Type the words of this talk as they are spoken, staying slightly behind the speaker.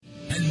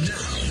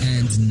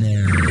begins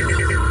now.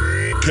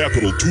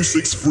 Capital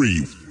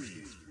 263.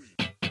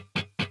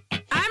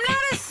 I'm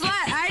not a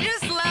slut. I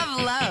just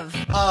love.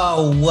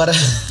 Oh, what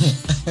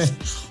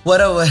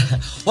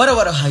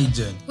how you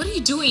doing? What are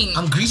you doing?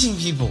 I'm greeting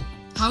people.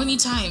 How many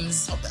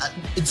times?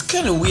 It's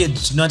kind of weird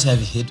to not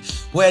have a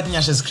hit. We're at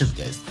Nyasha's crib,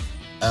 guys.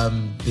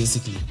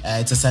 Basically,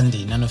 it's a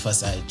Sunday. None of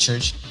us are at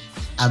church.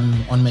 I'm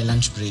on my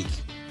lunch break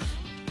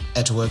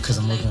at work because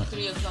I'm working.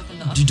 3 o'clock in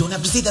the afternoon. You don't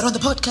have to say that on the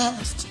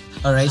podcast.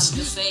 All right, I'm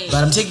just saying.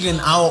 but I'm taking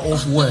an hour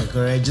off work,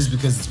 all right, just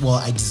because, well,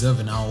 I deserve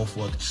an hour off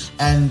work.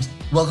 And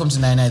welcome to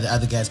Nine the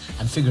other guys.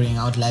 I'm figuring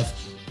out life,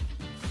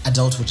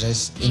 adulthood,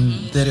 right, in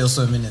 30 or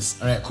so minutes.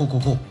 All right, cool.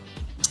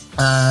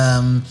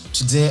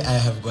 Today I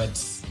have got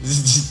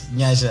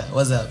Nyasha.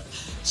 What's up?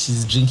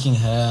 She's drinking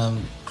her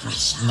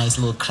nice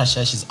little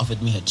crusher. She's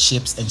offered me her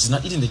chips, and she's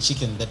not eating the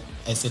chicken that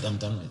I said I'm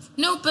done with.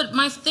 No, but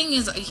my thing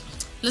is,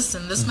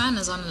 listen, this man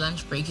is on a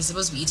lunch break. He's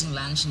supposed to be eating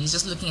lunch, and he's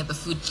just looking at the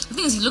food. The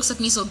thing is, he looks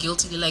at me so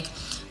guiltily, like,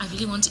 I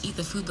really want to eat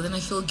the food, but then I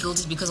feel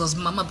guilty because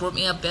mama brought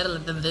me up better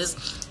than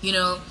this, you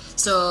know,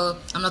 so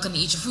I'm not going to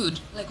eat your food.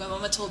 Like my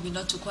mama told me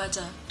not to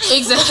quarter.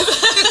 Exactly.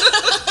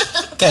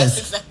 Guys, That's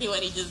exactly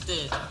what he just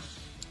did.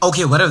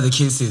 okay, whatever the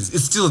case is,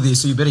 it's still there,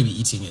 so you better be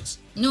eating it.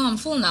 No, I'm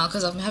full now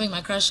because I'm having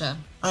my crusher.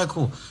 All right,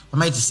 cool. I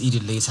might just eat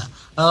it later.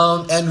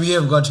 And we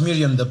have got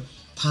Miriam, the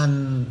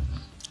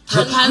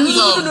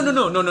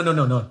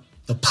Rapunzel. No.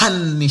 The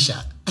Punisher.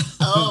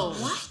 Oh,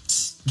 what?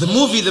 The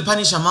movie, The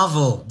Punisher,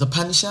 Marvel. The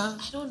Punisher.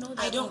 I don't know.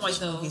 I don't watch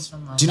movies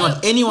from Marvel. Do you know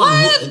what anyone?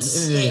 What?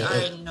 They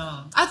are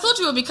no. I thought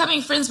we were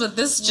becoming friends, but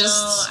this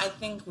just... No, I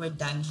think we're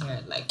done here.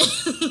 Like,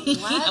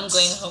 what? I'm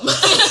going home.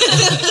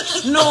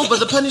 No, but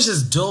The Punisher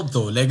is dope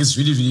though. Like, it's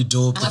really, really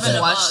dope. I haven't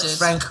It's watched it.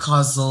 Frank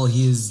Castle.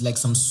 He's like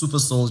some super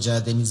soldier.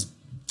 Then his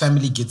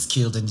family gets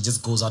killed, and he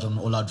just goes out on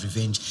all-out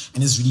revenge.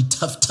 And he's really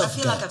tough I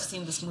feel guy. like I've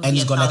seen this movie. And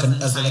he's got like a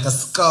 1,000 like a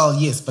times. skull,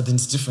 yes, but then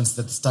it's different.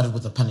 That started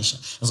with the Punisher.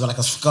 He's got like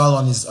a skull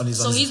on his So on his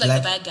he's like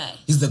black. the bad guy.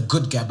 He's the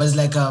good guy, but it's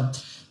like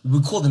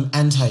we call them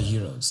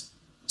anti-heroes.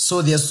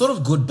 So they're sort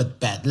of good but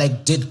bad,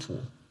 like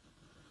Deadpool.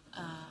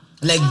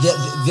 Like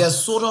they're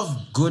sort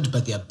of good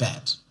but they're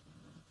bad.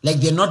 Like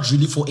they're not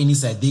really for any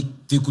side.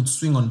 They could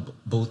swing on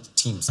both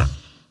teams.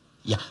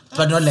 Yeah,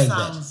 but not like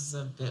that. Sounds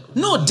a bit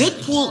No, weird.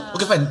 Deadpool.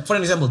 Okay, fine. For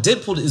an example,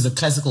 Deadpool is a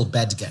classical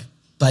bad guy,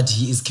 but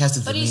he is cast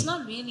as But the he's main.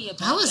 not really a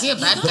bad How is he a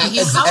guy. bad He's guy? not-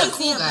 He's How a is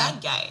he cool a guy.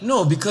 bad guy?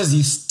 No, because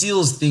he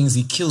steals things,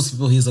 he kills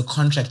people. He's a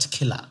contract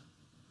killer.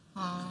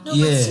 No,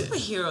 Yeah. but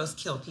superheroes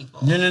kill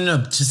people.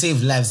 No. To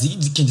save lives, he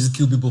can just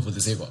kill people for the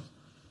sake of.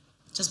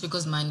 Just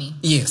because money.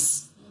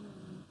 Yes,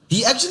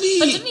 he actually.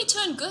 But didn't he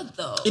turn good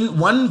though? In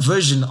one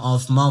version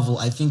of Marvel,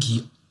 I think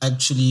he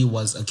actually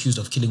was accused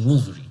of killing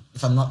Wolverine,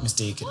 if I'm not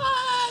mistaken. What?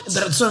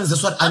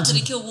 That's what How did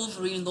he kill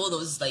Wolverine with all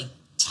those like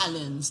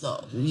talons though?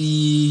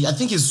 I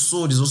think his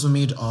sword is also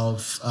made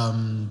of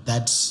Titanium.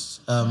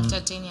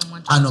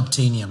 What?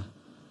 unobtainium,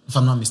 if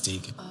I'm not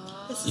mistaken.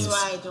 This Yes. is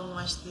why I don't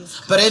watch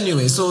these. But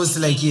anyway, so it's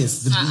like,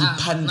 yes, the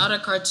Not a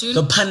cartoon.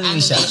 the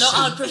Punisher. Animation. No,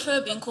 I would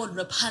prefer being called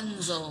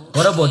Rapunzel.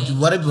 What about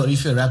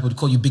if you're a rapper, would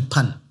call you Big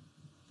Pun?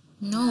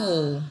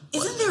 No.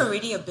 Isn't there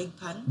already a big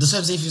pun? That's why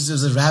I'm saying if he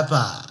was a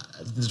rapper,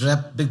 the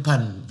rap Big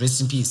Pun,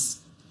 rest in peace.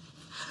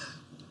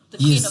 The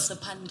queen Yes. of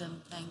the pandem,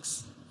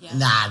 thanks. Yeah.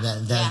 Nah,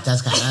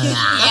 that's kind of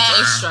That's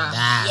extra.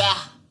 Yeah.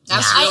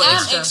 That's I real am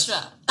extra.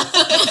 extra.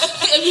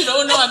 If you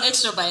don't know I'm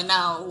extra by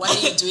now, what are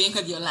you doing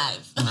with your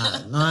life?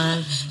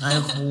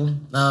 Alright, cool.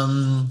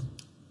 And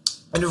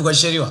we've got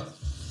Sheriwa.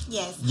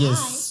 Yes.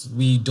 Yes,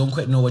 we don't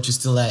quite know what you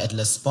still are at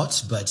the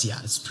spot, but yeah,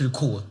 it's pretty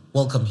cool.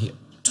 Welcome here.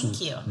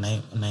 Thank you.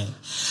 Nine.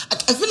 I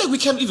feel like we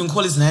can't even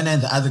call it Nine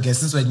and the other guys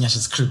since we're at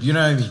Nyasha's crib. You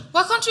know what I mean?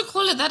 Why can't you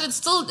call it that?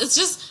 It's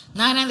just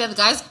 9 the other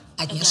guys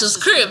at Nyasha's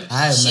crib.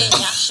 Alright, Shit,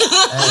 man.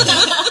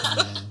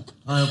 yeah.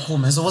 Alright, cool,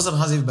 man. So what's up?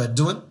 How's everybody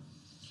doing?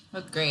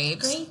 Great.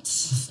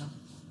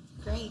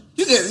 Great.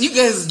 You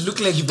guys look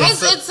like you've got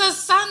Guys, it's a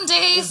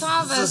Sunday, It's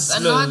some of us a are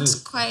slow- not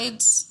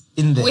quite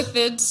in there. with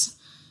it.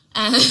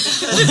 And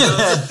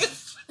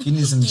You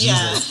need some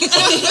Yeah. Jesus.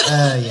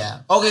 Yeah.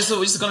 Okay, so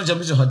we're just gonna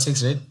jump into hot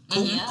takes, right?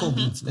 Cool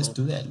beats. Let's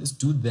do that.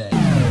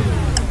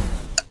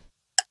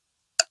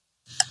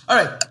 All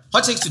right,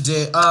 hot takes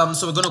today.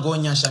 So we're gonna go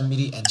on Nyasha,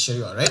 Miri, and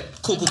Sheriwa, right?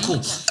 Cool.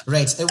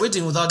 Right. A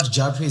wedding without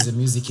jar praise and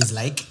music is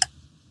like.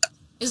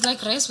 it's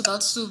like rice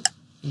without soup.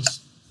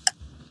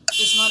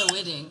 It's not a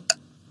wedding.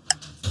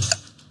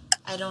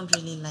 I don't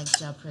really like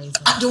job praise.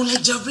 I don't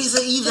like jar praise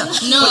either. No,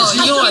 But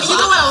you know what? You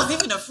know what? I was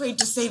even afraid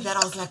to say that.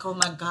 I was like, oh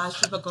my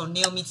gosh, people are gonna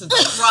nail me to the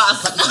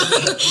cross.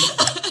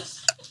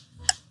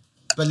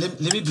 But let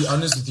me be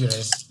honest with you,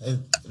 right?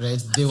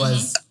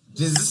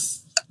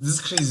 There's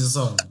this crazy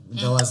song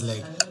that was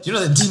like, you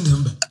know the din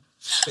number.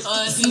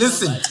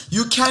 Listen,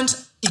 you can't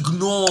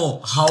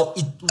ignore how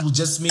it will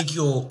just make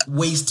your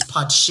waist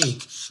part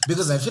shake,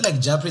 because I feel like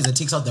jar praise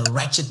takes out the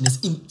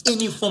ratchetness in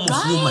any form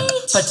of human,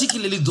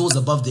 particularly those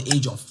above the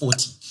age of 40.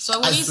 So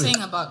what are you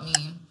saying about me?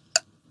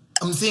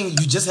 I'm saying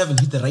you just haven't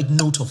hit the right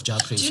note of jar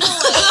praise. Do you know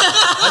what?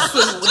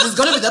 There's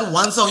gonna be that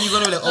one song you're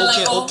gonna be like,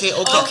 okay.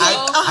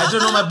 I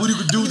don't know my booty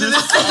could do this.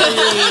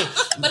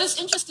 But it's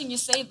interesting you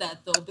say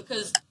that though,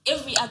 because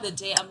every other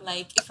day I'm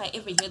like, if I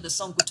ever hear the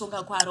song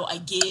Kutonga Kwaro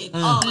again,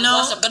 oh my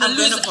gosh, I'm gonna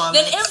lose it.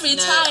 Then every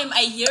time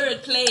I hear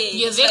it playing,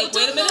 it's like,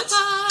 wait a minute. It's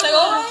like,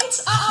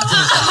 alright.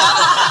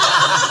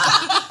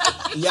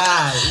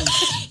 Yeah.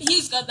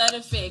 He's got that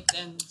effect,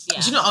 and yeah.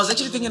 Do you know, I was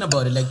actually thinking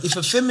about it. Like, if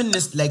a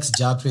feminist likes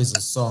jar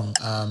praise's song,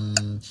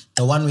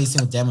 the one where you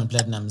sing with Diamond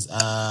Platinums,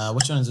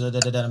 which one is that?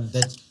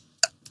 That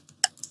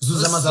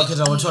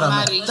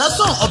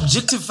song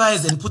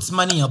objectifies and puts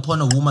money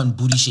upon a woman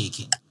booty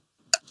shaking.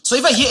 So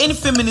if I hear any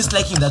feminist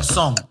liking that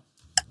song,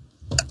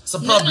 it's a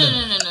problem.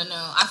 No.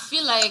 I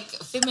feel like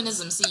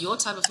feminism, see, your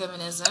type of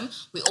feminism,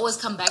 we always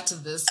come back to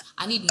this.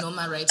 I need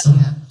Noma right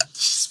here.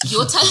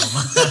 Your type.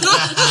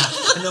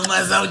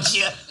 Noma's out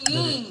here.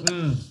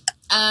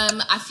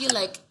 I feel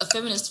like a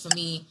feminist for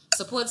me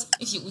supports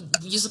if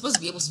you're supposed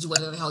to be able to do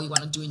whatever the hell you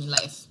want to do in your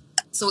life.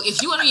 So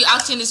if you want to be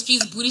out in the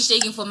streets booty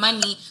shaking for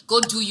money, go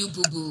do you,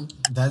 boo boo.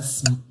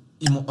 That's okay.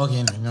 No,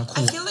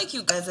 cool. I feel like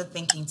you guys are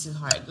thinking too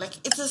hard. Like,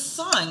 it's a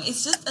song.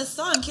 It's just a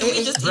song. Can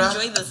we just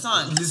enjoy the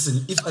song?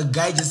 Listen, if a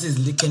guy just says,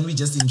 "Can we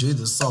just enjoy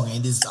the song?"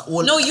 and it's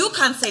all. No, you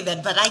can't say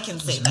that, but I can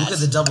say that. Look at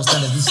the double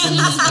standard. This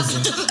feminist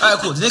person. All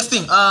right, cool. The next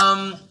thing.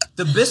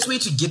 The best way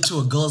to get to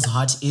a girl's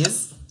heart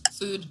is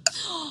food.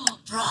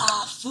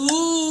 Bruh,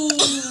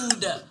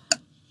 food.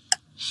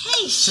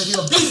 Hey,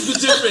 Sheriwa, please be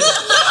different.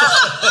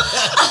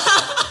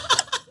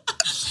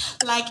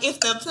 Like, if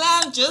the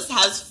plan just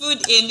has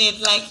food in it,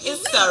 like,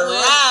 it's a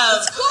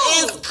wrap.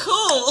 It's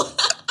cool.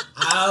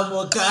 I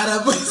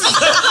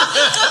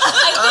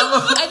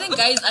think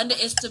guys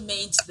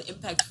underestimate the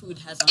impact food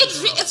has on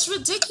girls. It's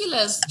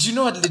ridiculous. Do you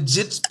know what?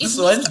 Legit, this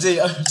one day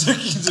I'm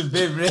talking to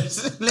babe,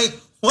 right? Like,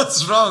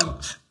 what's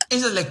wrong?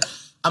 And she's like,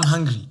 I'm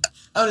hungry.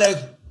 I'm like,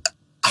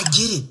 I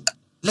get it.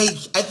 Like,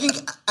 I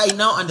think I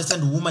now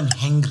understand woman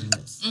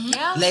hangriness. Mm-hmm.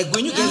 Yeah. Like,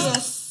 when you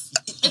guys...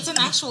 It's an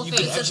actual thing.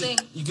 It's a thing.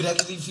 You could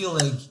actually feel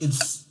like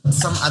it's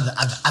some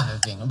other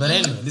thing. But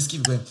anyway, let's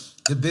keep going.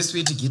 The best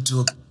way to get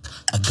to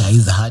a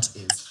guy's heart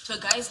is... To a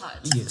guy's heart?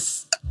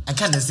 Yes. I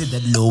kind of said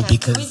that low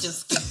because... Can we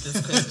just skip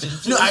this question?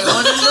 No, I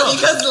want to know.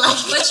 Because,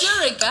 like... But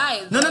you're a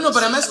guy. No,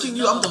 but I'm asking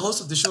you. I'm the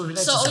host of the show.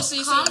 Relax. So yourself. also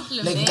you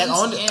compliment I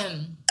want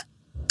him.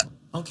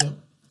 Okay.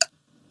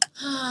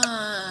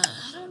 I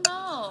don't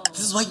know.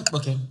 This is why you...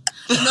 Okay.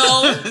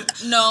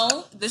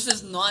 No, this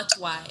is not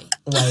why.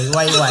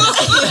 Why?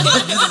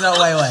 This is not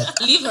why.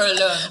 Leave her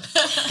alone.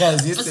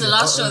 Guys, it's the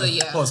last show of the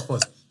year. Pause.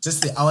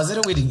 Just say, I was at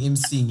a wedding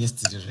emceeing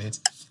yesterday, right?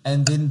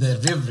 And then the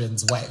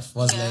reverend's wife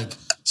was like,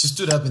 she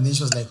stood up and then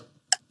she was like,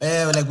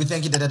 we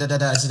thank you, da.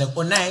 She's like,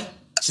 Onai,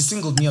 she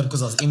singled me out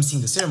because I was emceeing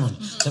the ceremony.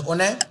 She's like,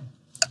 Onai,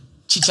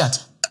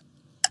 chit-chat.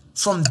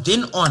 From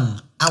then on,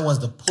 I was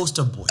the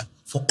poster boy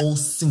for all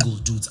single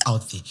dudes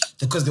out there.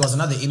 Because there was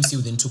another MC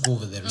who then took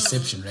over the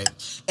reception, right?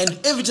 And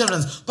every time I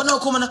was, but now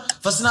come on, they were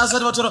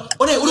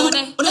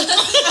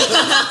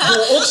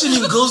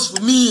auctioning girls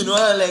for me, you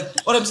know, like,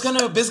 I'm just kind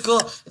of a best girl.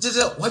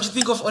 What do you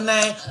think of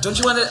Onai? Don't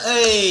you want to,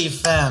 hey,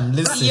 fam,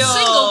 listen.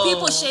 Single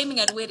people shaming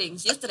at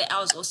weddings. Yesterday, I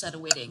was also at a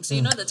wedding. So,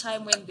 you know the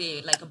time when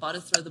they, like, about to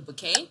throw the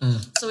bouquet?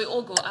 So we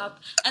all go up.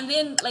 And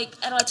then, like,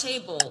 at our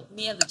table,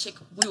 me and the chick,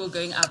 we were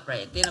going up,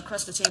 right? Then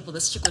across the table,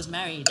 this chick was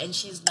married. And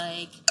she's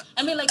like,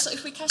 so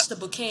if we catch the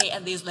bouquet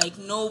and there's like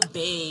no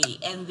bay,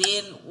 and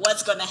then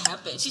what's gonna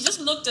happen? She just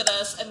looked at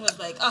us and was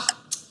like,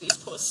 these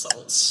poor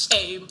souls,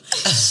 shame.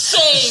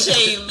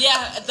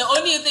 Yeah, the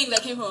only thing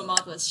that came from her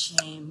mouth was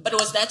shame. But it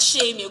was that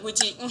shame,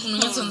 Yoguchi.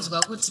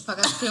 Like,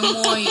 I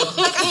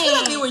feel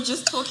like they were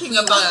just talking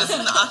about this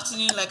in the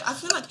afternoon. Like, I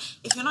feel like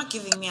if you're not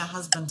giving me a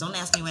husband, don't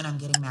ask me when I'm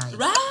getting married.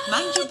 Right?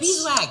 Mind your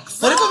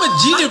beeswax. What if I'm a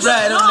genie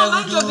bride? No,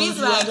 mind your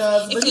beeswax.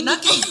 If you're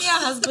not giving me a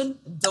husband,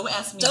 don't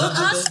ask me. Don't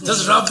ask me.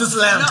 Just rub this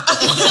lamb.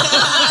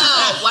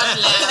 What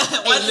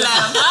lamb? What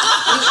lamb?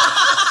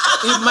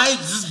 It might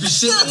just be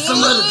shit,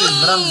 some other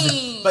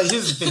thing, but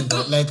here's the thing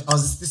though, like, I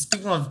was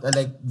speaking of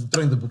like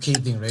throwing the bouquet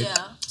thing, right?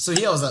 Yeah. So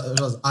here it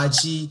was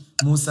Archie,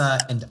 Musa,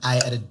 and I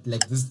at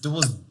like this. There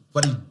was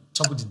what you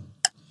talk with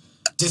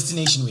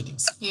destination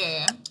weddings.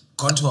 Yeah.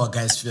 Gone to our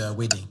guys'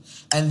 wedding,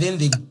 and then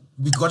we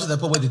got to the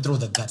point where they throw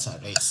the gutter,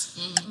 right?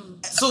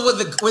 Mm-hmm. So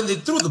when they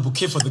threw the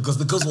bouquet for the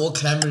girls were all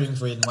clamoring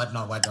for it and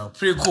whatnot.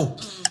 Pretty cool.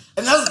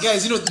 And those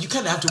guys, you know, you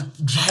kind of have to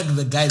drag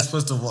the guys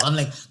first of all. I'm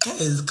like,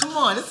 guys, come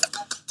on, let's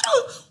go through.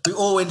 We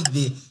all went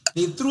there.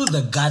 They threw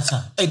the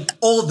gutter and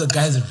all the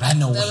guys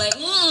ran away. They're like,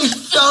 It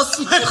fell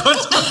smack on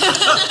top.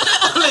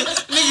 I'm like,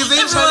 niggas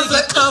ain't trying to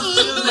get cuffed.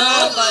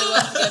 nobody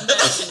wants to get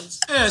message.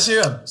 Yeah,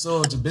 sure.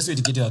 So the best way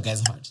to get to a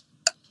guy's heart.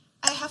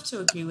 I have to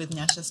agree with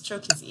Nyasha.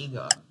 Stroke his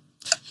ego.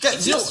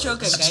 Guys, If you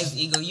stroke a guy's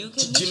ego, you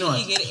can do you know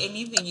literally what? get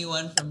anything you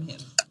want from him.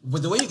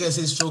 But the way you guys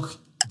say stroke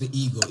the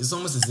ego, it's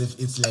almost as if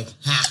it's like,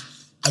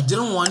 I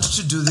didn't want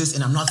to do this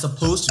and I'm not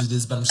supposed to do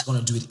this, but I'm just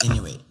going to do it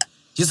anyway.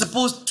 You're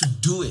supposed to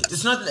do it.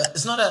 It's not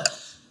a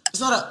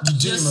you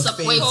doing him a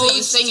favor. Wait, so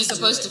you're saying you're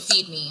supposed to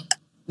feed me?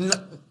 No,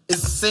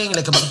 it's saying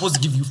like I'm supposed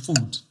to give you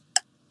food.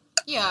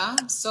 Yeah.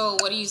 So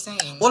what are you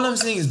saying? All I'm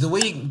saying is the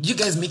way you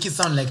guys make it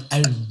sound like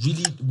I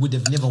really would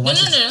have never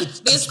wanted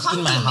it There's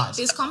in my heart.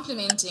 There's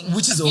complimenting.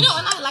 Which is You okay. know,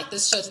 Onai, I like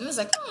this shirt. And it's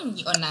like,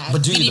 Onai,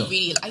 But do you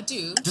really, though? I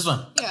do. This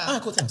one? Yeah. Ah,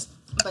 cool, thanks.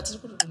 But you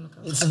put it in the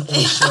cover. It's an old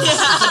shirt.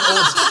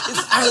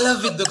 I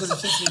love it though because it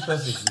fits me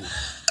perfectly.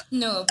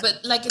 No,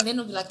 but like, and then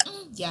it'll be like,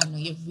 yeah, no,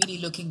 you're really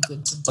looking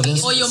good today. But then-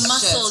 Or your Shirt.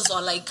 muscles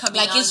are like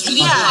coming Like, out. it's really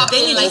Yeah,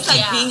 then you're like, just like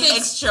yeah. being Fits-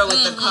 extra with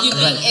the You're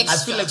compliment. being I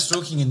extra. feel like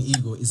stroking an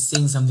ego is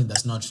saying something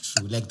that's not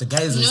true. Like the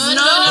guys are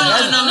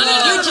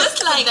No. You're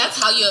just like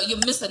That's how you're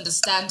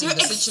misunderstanding you're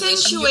the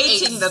situation.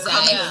 accentuating the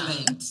Exactly.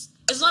 compliment.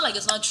 It's not like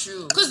it's not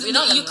true. Because We're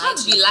not you gonna lie can't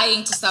to be you.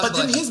 lying to But somebody.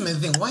 then here's my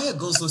thing. Why are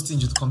girls so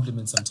stingy with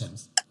compliments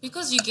sometimes?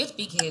 Because you get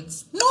big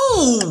heads.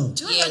 No!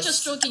 Do you want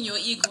just stroking your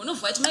ego? No,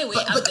 fight my way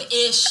But- up but- the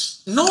ish.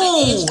 No,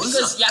 The ish it's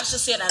because Nyasha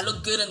said I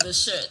look good in the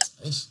shirt.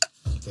 Ish,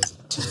 you guys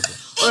are terrible.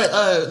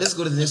 Alright, let's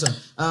go to the next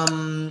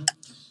one.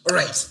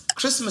 Alright.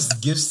 Christmas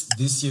gifts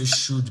this year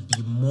should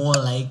be more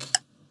like,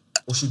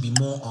 or should be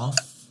more off.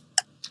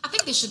 I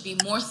think they should be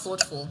more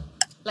thoughtful.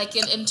 Like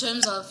in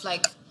terms of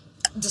like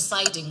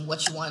deciding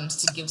what you want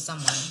to give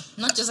someone.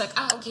 Not just like,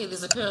 okay,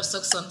 there's a pair of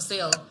socks on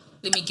sale.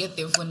 Let me get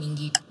them for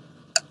Ningi.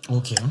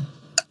 Okay.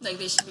 Like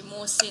they should be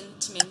more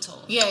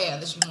sentimental. Yeah,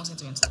 they should be more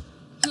sentimental.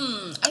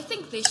 I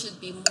think they should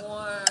be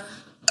more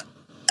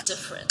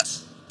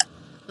different.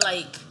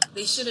 Like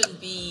they shouldn't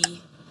be,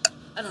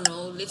 I don't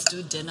know, let's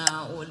do dinner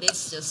or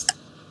let's just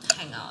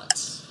hang out.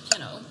 You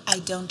know. I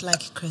don't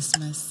like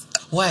Christmas.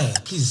 Why?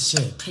 Please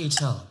share. Pray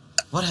tell.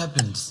 What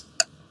happened?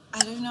 I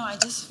don't know. I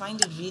just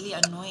find it really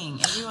annoying.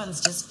 Everyone's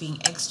just being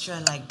extra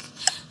like.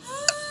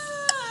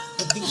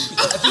 I think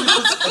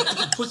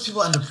it puts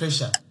people under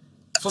pressure.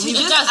 For me,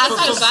 just does. act For- a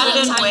for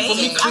certain Valentine's way. For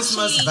me, Day.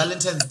 Christmas, Actually,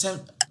 Valentine's time,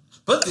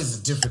 birthdays is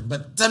different.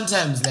 But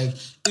sometimes, like,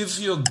 if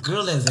your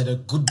girl has had a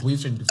good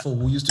boyfriend before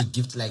who used to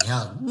gift like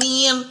hell, But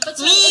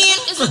so is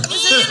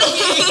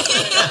it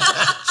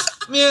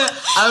yeah,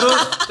 I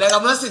don't like.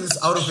 I'm not saying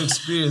it's out of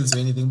experience or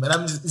anything, but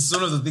it's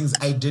one of the things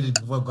I did it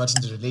before I got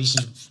into the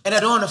relationship, and I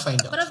don't want to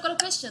find out. But I've got a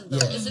question though.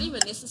 Yeah. Is it even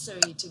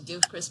necessary to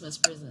give Christmas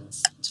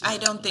presents? I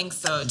don't think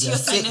so. To Yeah, your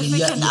say-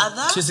 significant yeah,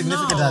 other? to your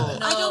significant No, other.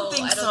 I don't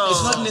think I don't so. think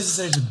It's not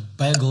necessary to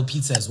buy a girl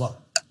pizza as well.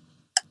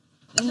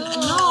 No.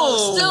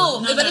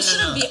 Still, No, but no, it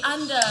shouldn't no. be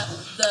under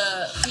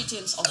the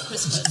pretense of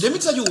Christmas. Let me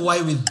tell you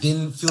why we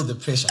then feel the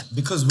pressure.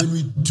 Because when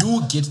we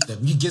do get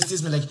them, we get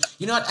this like,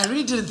 you know what, I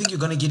really didn't think you're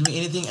gonna get me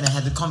anything, and I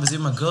had the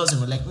conversation with my girls,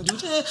 and we're like,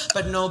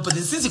 but no, but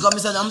then since you got me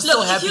something, I'm so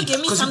Look, if happy you give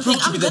me because you something,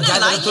 proved to be I'm the guy gonna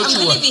that I like thought you.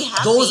 you I'm were. gonna be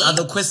happy. Those are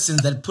the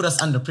questions that put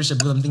us under pressure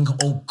because I'm thinking,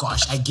 oh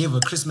gosh, I gave a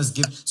Christmas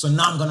gift, so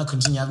now I'm gonna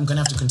continue. I'm gonna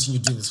have to continue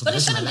doing this for But the it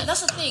rest of my shouldn't be. life.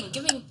 That's the thing.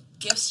 Giving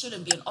gifts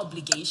shouldn't be an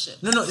obligation.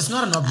 No, it's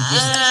not an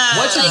obligation.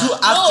 What you like, do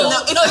after?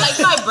 No, it's like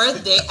my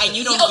birthday and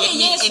you don't Okay, get me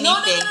yes, anything.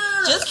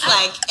 no. Just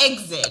like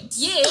exit.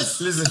 Yes,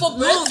 Listen, for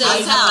birthdays, I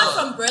know. apart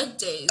from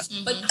birthdays,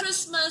 but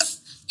Christmas.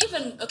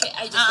 Even okay,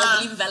 I just don't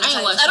believe in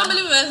Valentine's. watch I don't them.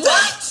 believe in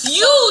Valentine's.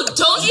 You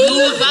don't believe in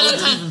believe in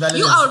Valentine. Valentine's.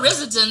 You are a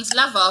resident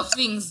lover of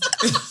things.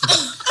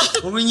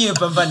 Unginye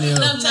pampane.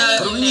 No, I'm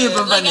telling Unginye you,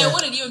 like I pampane.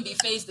 wouldn't even be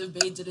phased if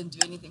Bay didn't do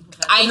anything for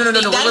I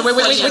Valentine's. No. think Wait.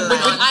 that's such a lie.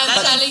 I'm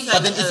But- telling you.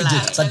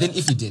 But then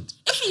if he did,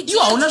 If he you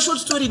are did, on a short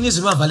story news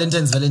about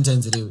Valentine's Day.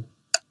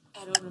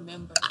 I don't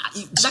remember.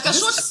 Like a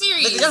short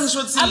series. Like a young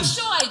short I'm series.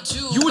 sure I do.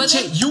 You would but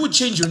then- change. You would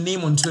change your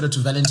name on Twitter to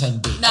Valentine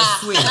Day. Nah, I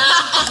swear.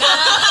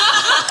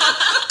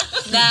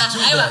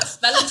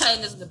 Valentine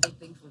isn't a big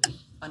thing for me,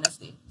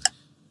 honestly.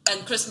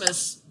 And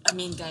Christmas, I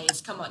mean,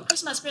 guys, come on.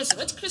 Christmas present.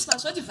 What's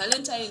Christmas? What's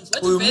Valentine's?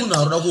 What's Oh, birthday? Muna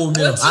already go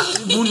married.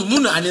 What's-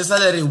 Muna and a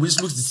salary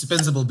which looks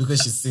dispensable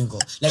because she's single.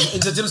 Like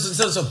in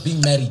terms of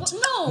being married.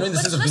 No, Not in the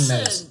but sense of being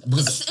married. listen,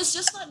 Because it's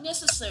just not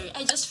necessary.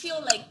 I just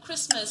feel like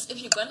Christmas,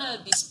 if you're gonna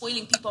be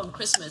spoiling people on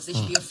Christmas, they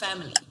should be your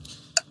family.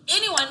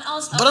 Anyone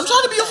else? but I'm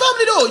trying to be your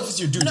family though. If it's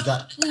your dude,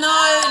 God.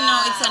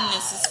 No, it's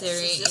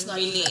unnecessary. It's just It not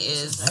really even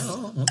is.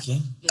 Oh,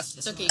 okay.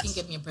 It's okay, you can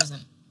get me a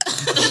present.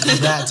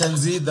 Yeah,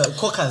 Tanzi, the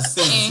caucus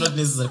says it's not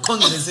necessary.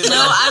 Congress says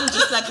No, I'm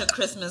just like a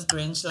Christmas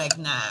Grinch. Like,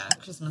 nah,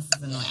 Christmas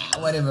is annoying.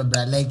 whatever,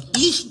 bruh. Like,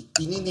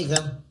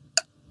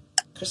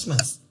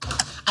 Christmas.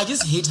 I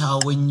just hate how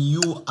when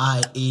you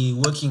are a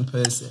working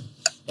person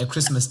at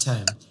Christmas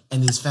time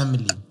and there's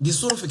family, they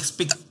sort of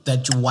expect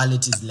that your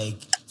wallet is like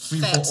free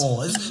Fat. for all.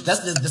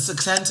 That's the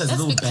Santa's That's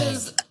little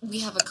because bag. we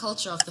have a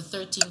culture of the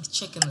 13th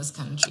chick in this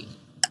country.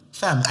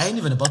 Fam, I ain't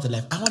even about the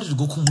life. I wanted to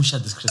go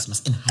Kumusha this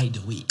Christmas and hide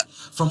away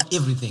from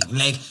everything.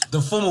 Like, the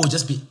FOMO would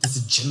just be this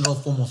general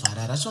FOMO of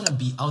I just want to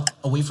be out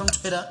away from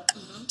Twitter,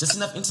 just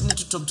enough internet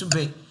to talk to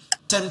Bray.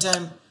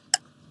 Time.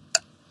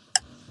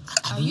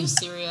 Are you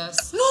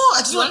serious? No, I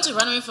just You want to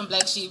run away from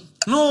Black Sheep?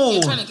 No.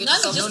 You're trying to get Not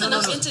yourself... just no,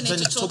 enough no. internet Then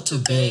to talk to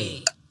Bay.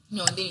 Bay.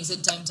 No, and then you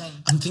said time.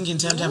 I'm thinking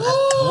time.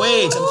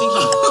 Wait, I'm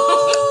thinking.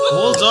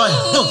 Hold on.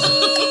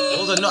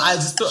 Hold on. No, I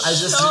just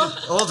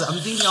hold on.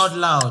 I'm thinking out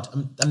loud.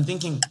 I'm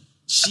thinking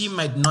she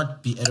might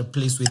not be at a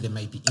place where there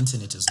might be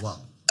internet as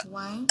well.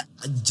 Why?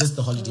 Just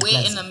the holiday Where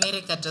plans. in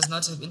America does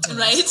not have internet?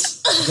 Right?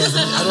 Because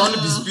I don't want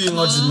to be spewing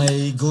out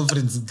my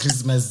girlfriend's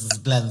Christmas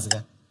plans.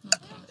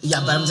 Yeah,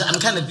 but I'm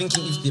kind of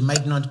thinking if they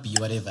might not be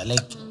whatever.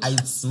 Like,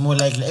 it's more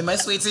likely. Am I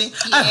sweating?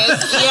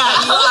 Yes.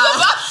 Yeah, you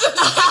are.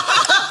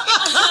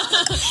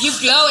 You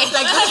glowing.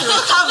 Like this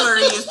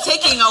recovery is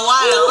taking a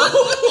while.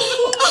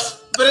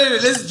 But anyway,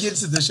 let's get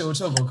to the show. We'll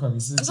talk about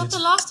comics. Is that the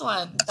last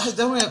one?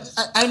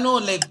 I know,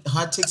 like,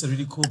 hard takes are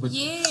really cool, but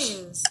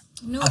Yes.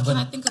 No, can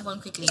I think of one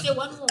quickly? Is there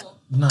one more?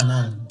 no.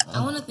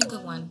 I want to think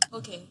of one.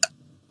 Okay.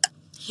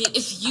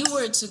 If you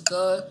were to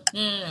go...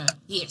 No.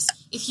 Yes.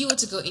 If you were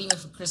to go anywhere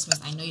for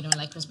Christmas, I know you don't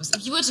like Christmas.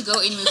 If you were to go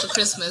anywhere for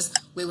Christmas,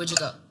 where would you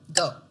go?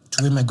 Go.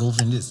 To where my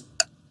girlfriend is.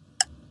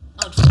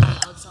 I'll fly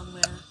out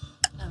somewhere.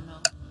 I don't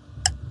know.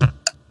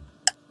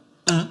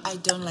 I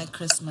don't like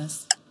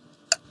Christmas.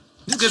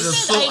 These guys are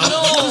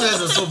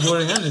so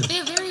boring, aren't they?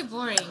 They're very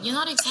boring. You're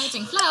not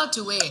exciting. Fly out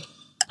to where?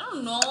 I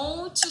don't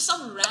know, to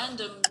some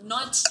random,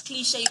 not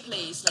cliche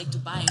place like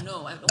Dubai.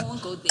 No, I don't want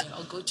to go there.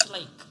 I'll go to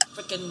like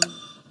freaking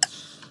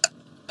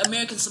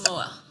American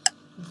Samoa.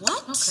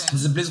 What? Okay.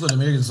 There's a place called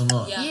American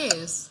Samoa. Yeah.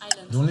 Yes.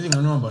 Island. The only thing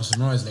I know about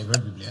Samoa is like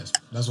rugby players.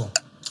 That's all.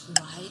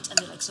 Right, and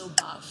they're like so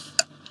buff.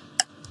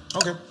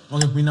 Okay,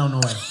 we now know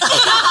why.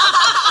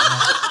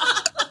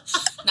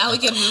 Now we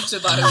can move to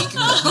about a week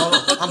ago.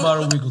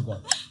 About a week ago.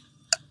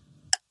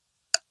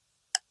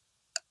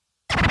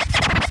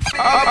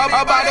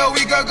 About a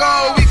week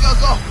ago. I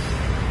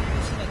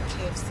feel like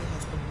KFC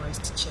has the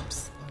worst chips.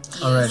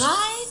 All right.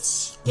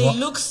 Right? They What?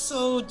 look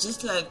so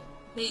just like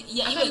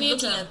Yeah, I even need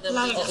looking to- at them.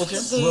 like- Okay,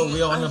 well,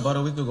 we are on about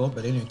a week ago,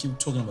 but anyway, keep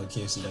talking about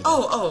KFC. Like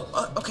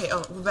okay,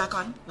 we're back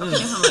on. Okay,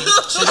 never mind.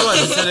 Sheriwa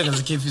decided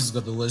because KFC's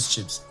got the worst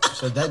chips.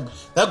 So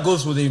that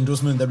goes with the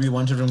endorsement that we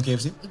wanted from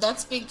KFC.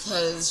 That's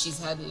because she's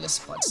had less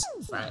spots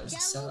fries.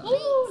 So.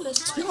 Ooh,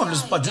 let's Speaking of the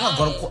spot, you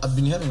know, I've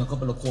been having a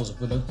couple of calls.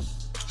 We're like,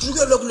 you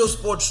get local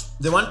spots.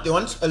 They want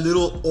a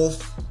little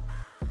off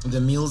the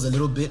meals a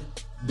little bit.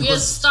 We're a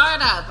Because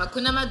startup.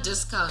 Akunama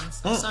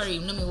discounts. Sorry,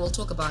 Numi, we'll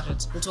talk about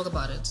it. I'm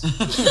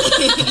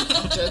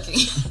joking.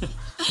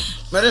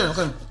 but anyway,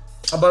 okay,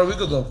 about a week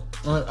ago,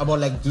 about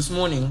like this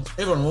morning,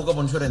 everyone woke up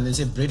on Twitter and they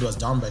said bread was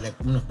down by like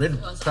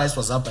bread price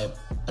was up by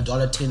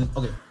 $1.10.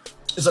 Okay,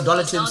 it's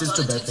 $1.10 since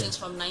to back $1.10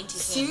 from 90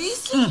 cents.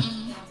 Seriously?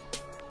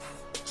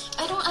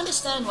 I don't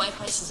understand why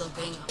prices are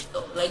going up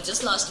though. Like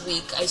just last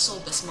week, I saw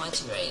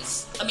basmati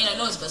rice. I mean, I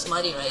know it's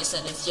basmati rice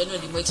and it's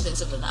generally more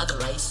expensive than other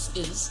rice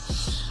is.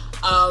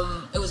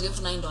 It was going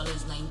for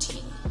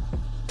 $9.19,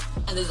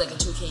 and there's like a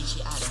 2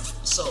 kg item.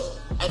 So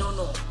I don't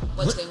know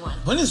what's going on.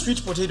 When it's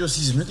sweet potato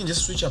season, we can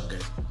just switch up,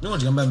 guys. No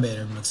one's gonna buy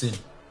I'm not saying.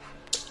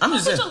 I'm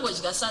just saying.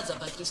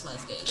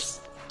 Christmas, guys.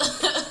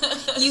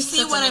 You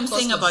see what I'm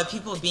saying about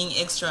people being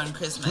extra on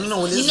Christmas?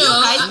 No, you let's-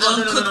 guys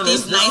no, don't cook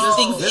these let's- nice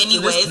things let's-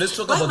 anyways. let's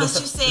talk Why about must the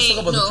you let's say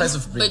talk about the price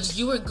of bread. But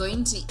you were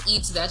going to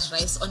eat that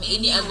rice on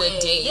any other Anyway,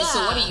 day. yeah. So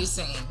what are you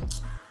saying?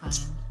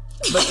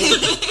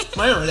 But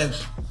Mario, like,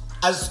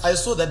 I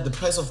saw that the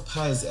price of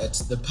pies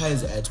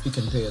at Pick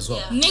and Pay as well.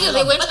 Yeah. Nigga,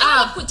 they went but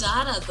up. But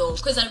Kudara though,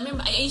 because I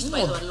remember I used to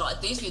buy them a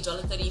lot. They used to be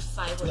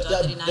 $1.35 or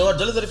 $1.39. They were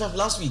 $1.35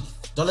 last week,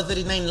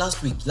 $1.39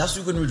 last week. Last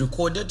week when we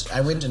recorded, I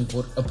went and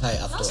bought a pie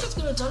Last afterwards.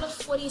 week they were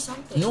 $1.40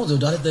 something. No, they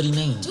were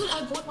 $1.39. Dude,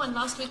 I bought one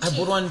last week. I too.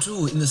 bought one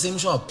too in the same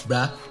shop,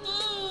 bruh.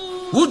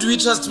 Who do we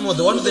trust more,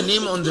 the one with the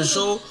name on the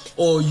show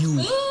or you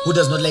who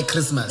does not like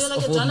Christmas? They're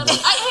like Of a all dollar.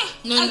 people?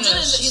 No,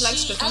 she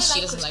likes Christmas. She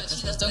doesn't like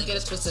Christmas. Don't get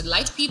it twisted.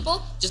 Light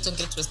people, just don't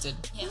get it twisted.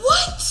 Yeah.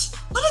 What?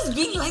 What does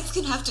being light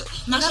skin have to?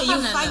 Nyasha,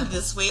 you find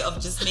this way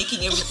of just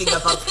making everything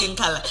about skin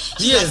color.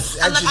 She's Yes,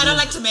 like, actually. I don't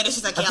like tomatoes.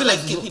 She's like, I yeah, feel light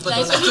like skin people Light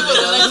don't like skin people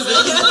tomatoes. don't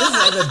like This is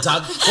like the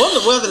dark.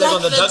 Where are they like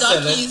on the The dark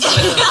side? Right? darkies.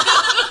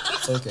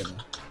 It's okay,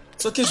 man.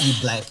 It's okay to be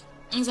black.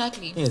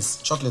 Exactly.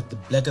 Yes, chocolate, the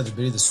blacker the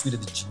berry, the sweeter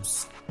the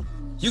juice.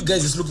 You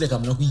guys just look like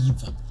I'm not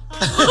Yiva.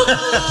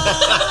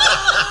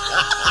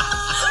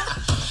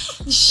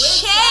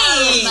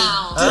 Shame.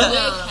 Now.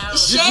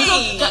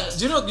 Shame.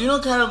 Do you know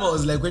caramel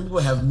is like when people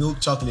have milk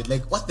chocolate?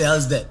 Like what the hell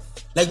is that?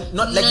 Like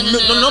not like No,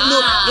 milk, no, not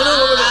milk. No,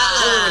 wait.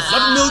 Ah.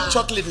 Not milk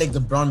chocolate like the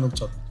brown milk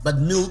chocolate, but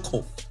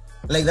Milko.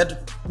 Like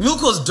that.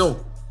 Milko's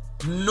dope.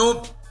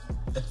 Nope.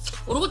 I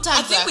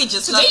think we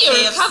just lost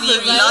today you're KFC,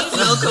 recovering, we lost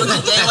Milko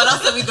today. What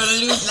else are we gonna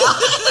lose now?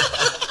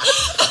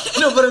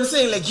 No, but I'm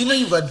saying like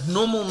you've got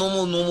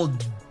normal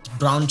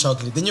brown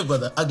chocolate. Then you've got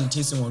the ugly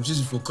tasting one, which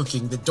is for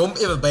cooking. They don't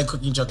ever buy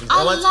cooking chocolate.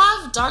 I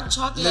love dark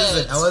chocolate.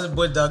 Listen, I once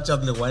bought dark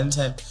chocolate one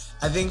time.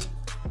 I think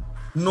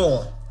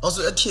I was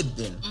a kid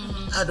then.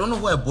 I don't know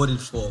who I bought it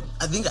for.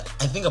 I think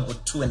I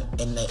bought two and I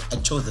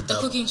chose the The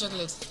dark. cooking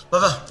chocolate.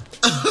 Baba,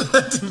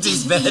 that didn't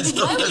taste bad.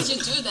 Why would you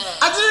do that?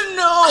 I didn't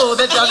know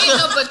that dark Wait, no,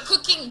 chocolate. but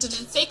cooking, did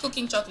it say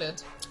cooking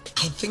chocolate?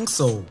 I think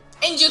so.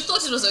 And you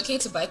thought it was okay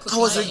to buy cooking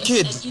I was a chocolate?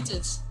 kid. And eat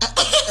it. I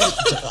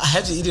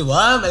had to eat it.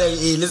 Why? I'm like,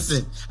 hey,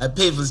 listen, I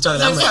paid for this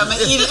chocolate. I'm Next time I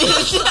like, eat it.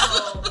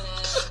 Oh man.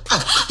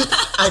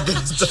 I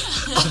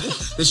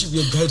guess there should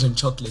be a guide on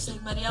chocolate.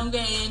 Marianne and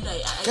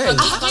I Guys. I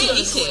have to can't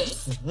eat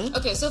do it.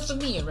 Okay, so for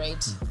me,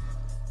 right?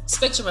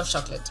 Spectrum of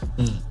chocolate.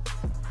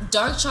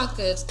 Dark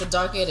chocolate, the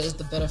darker it is,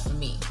 the better for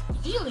me.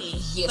 Really?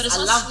 Yes, But it's I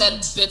not love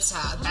sweet.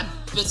 that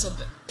bitter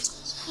bit.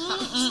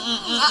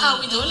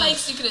 We don't like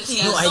secrets.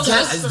 No, I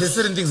can't. There's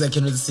certain things I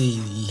cannot say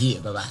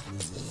here. Baba.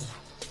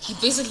 He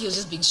basically was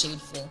just being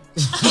shadeful.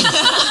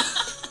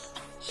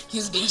 He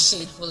was being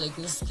shadeful like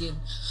his skin.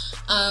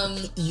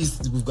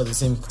 We've got the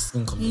same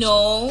skin combination.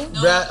 No.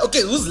 Bruh,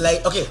 okay, who's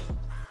like, okay.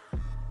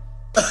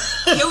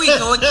 Here we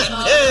go again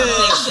with the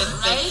complexion,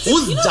 right?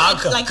 Who's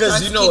darker? Because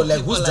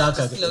who's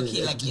darker?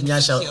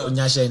 Nyasha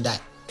Nyasha and I.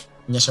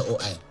 Nyasha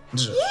or I.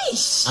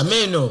 Yeesh. I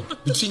may know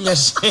between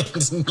Nyasha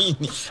and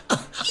Nini.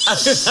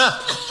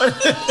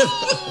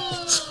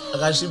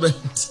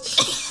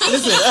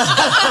 Listen.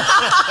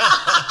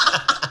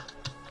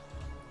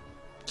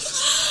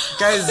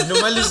 Guys,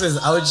 normally is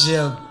out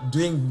here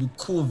doing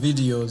cool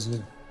videos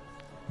with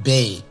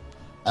Bay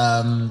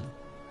on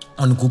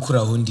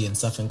Gukura Hundi and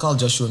stuff, and Carl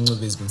Joshua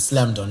Ngube has been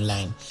slammed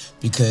online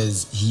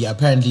because he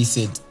apparently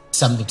said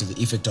something to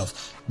the effect of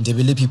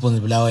Ndebele people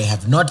in Bulawayo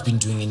have not been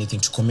doing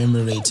anything to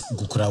commemorate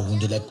Gukura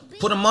Hundi, like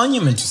put a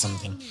monument to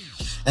something.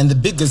 And the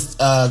biggest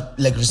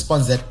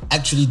response that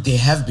actually they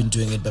have been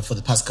doing it, but for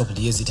the past couple of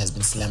years it has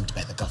been slammed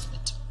by the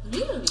government.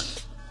 Really?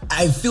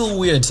 I feel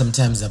weird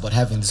sometimes about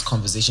having this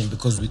conversation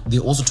because they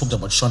also talked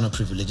about Shona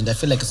privilege, and I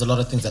feel like there's a lot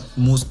of things that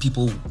most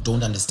people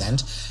don't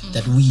understand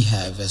that we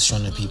have as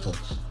Shona people.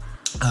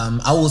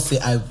 I will say,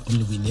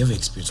 we never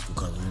experienced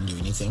Gukurahundi or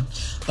anything,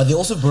 but they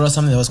also brought up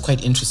something that was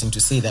quite interesting to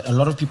say that a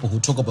lot of people who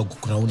talk about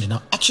Gukurahundi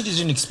now actually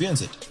didn't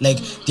experience it. Like,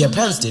 their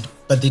parents did,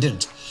 but they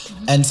didn't.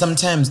 And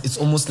sometimes it's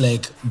almost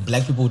like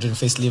black people who didn't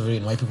face slavery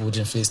and white people who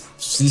didn't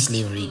see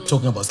slavery,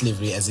 talking about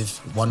slavery as if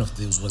one of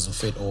those was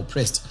afraid or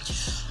oppressed.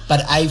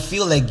 But I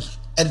feel like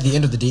at the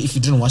end of the day, if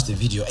you didn't watch the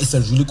video, it's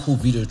a really cool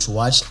video to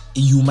watch.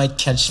 You might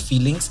catch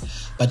feelings,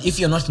 but if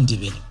you're not in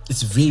derailing,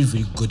 it's very,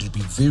 very good. It'll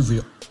be very,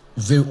 very,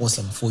 very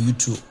awesome for you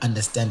to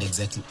understand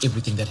exactly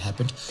everything that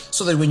happened,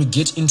 so that when you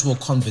get into a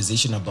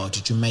conversation about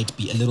it, you might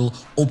be a little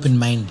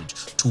open-minded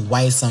to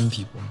why some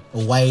people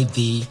or why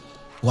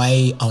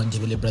our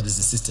Ndebele brothers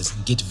and sisters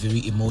get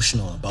very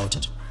emotional about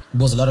it.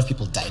 Because a lot of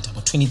people died,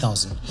 about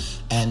 20,000,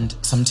 and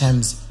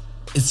sometimes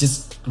it's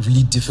just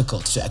really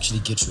difficult to actually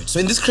get to it. So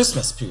in this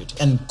Christmas period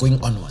and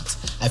going onwards,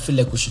 I feel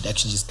like we should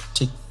actually just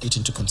take it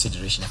into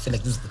consideration. I feel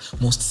like this is the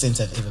most sense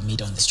I've ever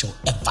made on this show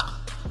ever.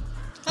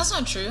 That's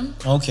not true.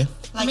 Okay.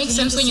 It makes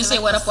sense when you say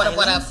what up.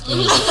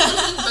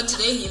 But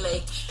today he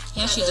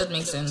she did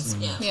make sense.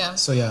 Yeah.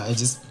 So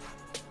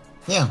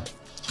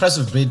price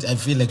of bread, I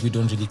feel like we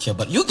don't really care.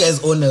 But you guys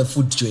own a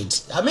food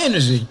joint. I mean,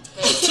 passing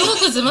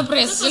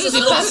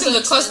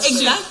the cost.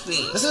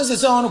 Exactly. That's why I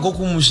say I want to go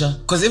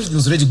Kumusha, because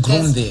everything's already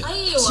grown there. The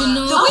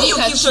way you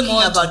keep talking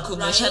about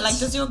Kumusha, like,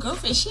 does your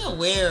girlfriend, is she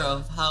aware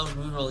of how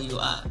rural you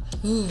are?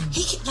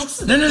 This is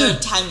the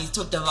third time he's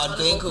talked about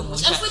going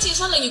Kumusha. And it's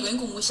not like you're going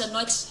Kumusha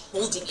not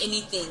holding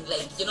anything.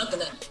 Like, you're not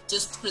gonna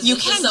just present you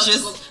can't yourself just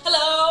to go,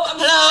 hello,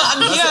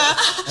 I'm here.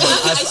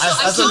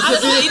 I saw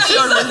your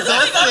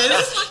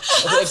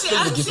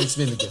resources.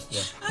 Explain the gift.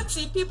 Yeah. I'd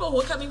see people who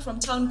are coming from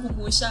town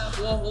Kumusha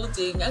who are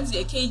holding a 2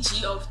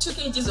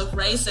 kgs of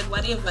rice and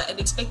whatever, and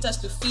expect us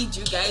to feed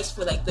you guys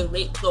for like the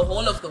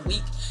whole of the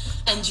week,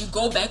 and you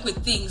go back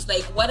with things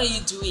like, what are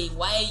you doing?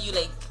 Why are you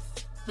like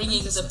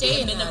bringing the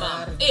bare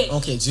minimum?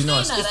 Okay, do you know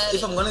what?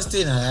 If I'm gonna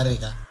stay in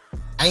Harare,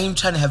 I ain't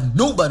trying to have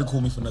nobody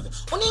call me for nothing.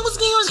 Only what's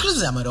going on is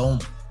Christmas. I'm at home,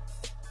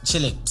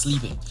 chilling,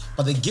 sleeping.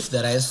 But the gift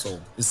that I saw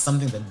is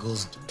something that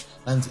girls do.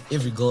 And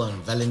every girl on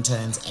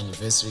Valentine's,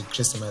 anniversary,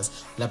 Christmas,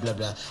 blah blah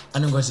blah.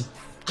 And I'm going to say,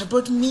 I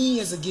brought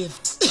me as a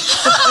gift.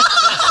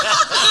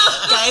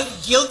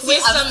 Guys, guilty.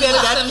 I've said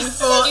that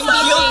before.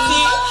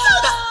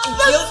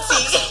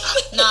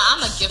 Guilty. No,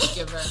 I'm a gift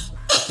giver.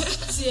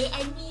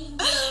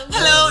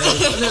 Hello.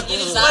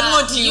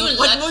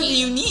 What more do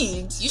you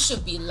need? You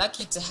should be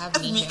lucky to have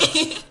me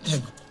here.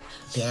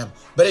 Yeah.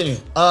 But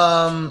anyway,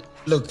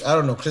 look, I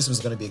don't know. Christmas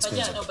is gonna be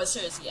expensive. But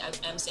seriously,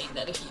 I'm saying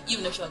that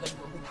even if you're gonna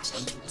go Kumusha,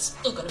 it's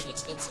still gonna be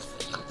expensive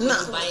for you.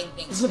 Nah, buying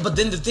things. But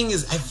then the thing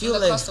is, I feel the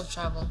like cost of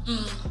travel.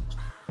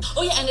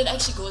 Oh yeah, and it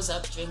actually goes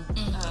up during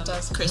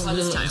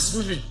Christmas time.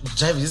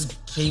 Driving is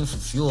paying for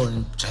fuel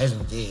and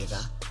driving there.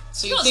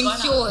 So you think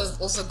fuel has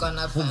also gone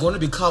up? We're going to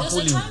be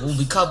carpooling. We'll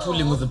be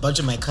carpooling with a bunch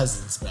of my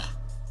cousins, bruh.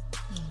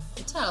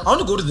 I want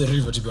to go to the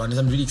river, to be honest.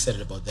 I'm really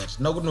excited about that.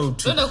 Not going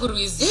to.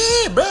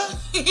 Yeah, bruh.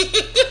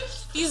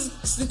 These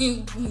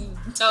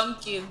dumb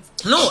kids.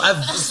 No,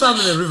 I've swam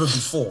in the river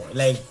before,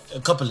 like a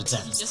couple of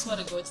times. You just want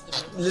to go to the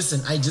river.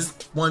 Listen, I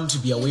just want to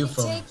be away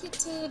from. Take you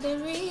to the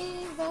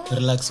river.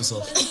 Relax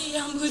yourself.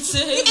 These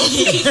city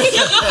kids.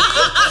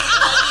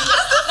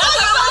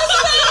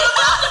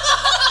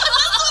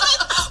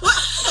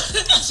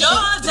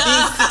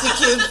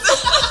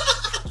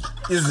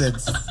 Is it?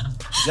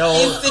 Y'all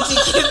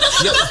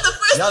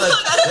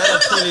are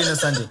clearly in a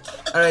Sunday.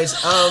 Alright,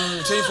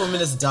 24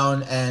 minutes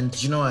down, and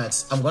you know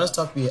what? I'm gonna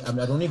stop here. I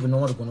don't even know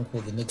what I'm gonna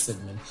call the next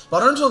segment.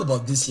 But I don't talk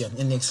about this year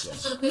and next year.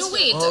 No,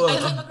 wait, I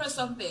came across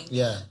something.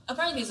 Yeah.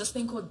 Apparently there's this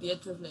thing called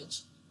beard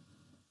privilege.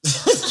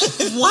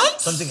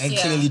 What? Something I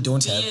clearly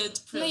don't have.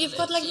 No, you've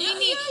got like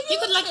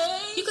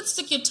you could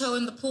stick your toe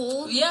in the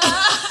pool. Yeah.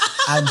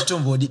 And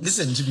somebody,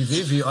 listen, to be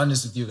very, very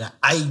honest with you guys,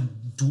 I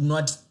do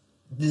not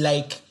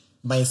like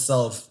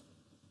myself.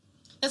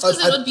 That's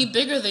because it would be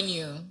bigger than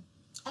you.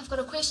 I've got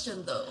a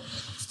question though,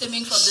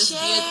 stemming from this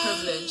beard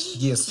privilege.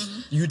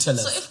 Yes, you tell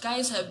us. So if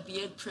guys have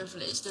beard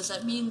privilege, does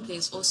that mean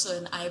there's also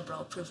an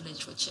eyebrow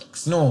privilege for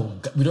chicks? No,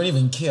 we don't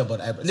even care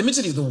about eyebrows. Let me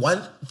tell you, the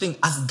one thing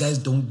us guys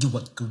don't give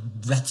a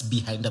rat's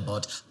behind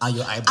about are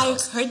your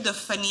eyebrows. I heard the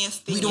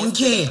funniest thing. We don't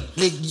care.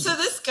 Like, so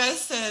this guy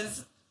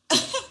says,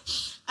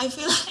 I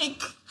feel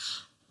like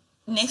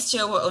next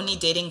year we're only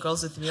dating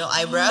girls with real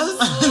eyebrows.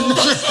 Oh,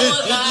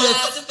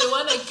 that. If they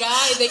want a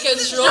guy, they can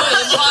draw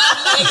him on.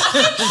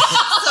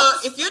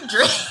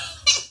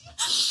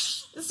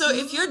 So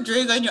if you're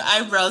drawing on your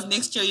eyebrows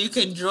next year, you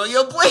can draw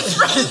your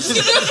boyfriend.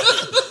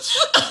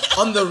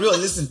 on the real,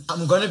 listen,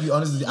 I'm gonna be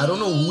honest with you. I don't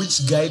know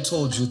which guy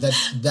told you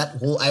that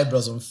whole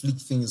eyebrows on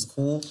fleek thing is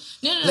cool.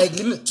 No. Like,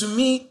 to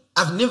me,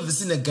 I've never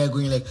seen a guy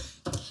going like,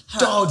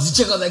 dog, you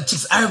check out like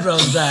chick's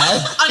eyebrows,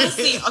 right?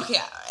 Honestly, okay,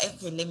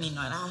 let me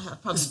not. I'll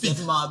probably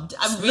get mobbed.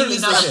 I'm really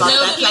not about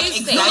that, like,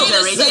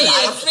 exaggerated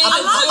eyebrows.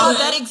 I'm not about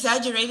that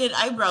exaggerated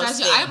eyebrows. Guys,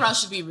 your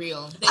eyebrows should be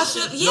real. I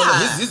feel, yeah. No,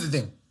 but here's the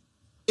thing.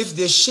 If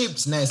they're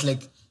shaped nice,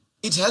 like,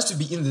 it has to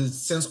be in the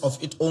sense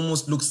of it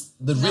almost looks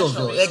the real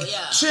though. Like,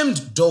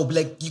 trimmed dope,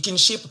 like, you can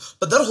shape,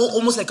 but that whole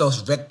almost like a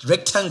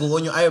rectangle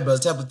on your eyebrows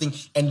type of thing,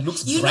 and it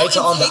looks brighter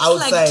on the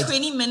outside. It takes like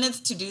 20 minutes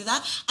to do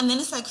that, and then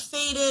it's like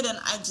faded, and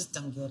I just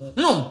don't get it.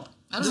 No.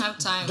 I don't have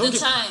time.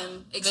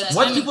 Exactly.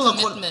 What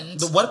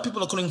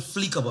people are calling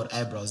fleek about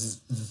eyebrows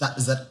is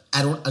that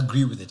I don't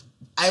agree with it.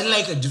 I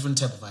like a different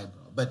type of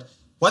eyebrow, but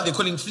what they're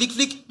calling fleek,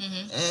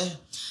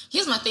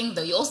 Here's my thing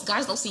though.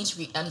 Guys don't seem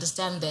to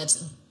understand that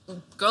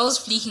girls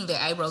fleeking their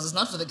eyebrows is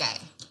not for the guy.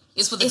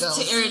 It's for the girls.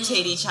 It's to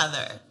irritate each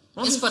other.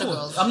 It's for the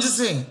girls. I'm just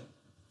saying,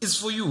 it's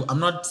for you. I'm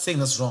not saying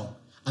that's wrong.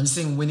 I'm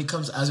saying when it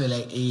comes to us, we're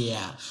like,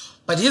 yeah.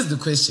 But here's the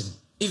question.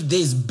 If there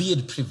is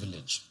beard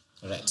privilege,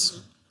 right,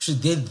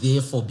 should there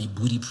therefore be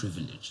booty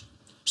privilege?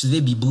 Should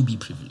there be boobie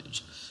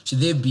privilege? Should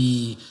there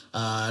be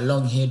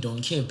long hair,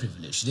 don't care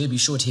privilege? Should there be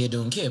short hair,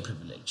 don't care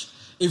privilege?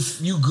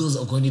 If you girls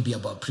are going to be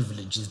about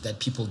privileges that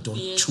people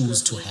don't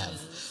choose to have.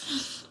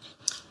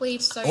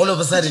 Wait, sorry. All of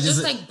a sudden, could you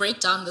just like break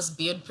down this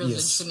beard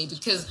privilege for me?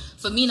 Because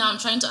for me now, I'm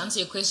trying to answer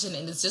your question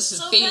and it's just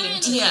failing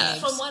to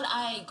connect. From what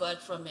I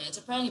got from it,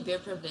 apparently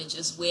beard privilege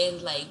is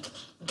when like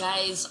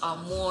guys are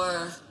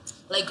more,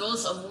 like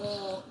girls are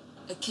more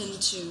akin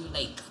to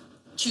like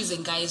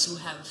choosing guys who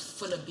have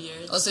fuller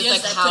beards. Oh, so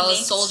it's like how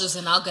soldiers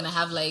are now gonna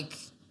have like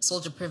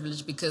soldier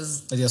privilege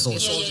because they're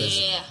soldiers.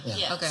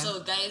 Yeah. Okay. So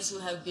guys who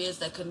have beards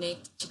that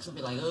connect, chicks will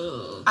be like,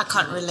 oh. I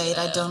can't relate.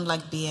 I don't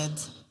like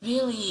beards.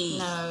 Really?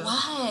 No.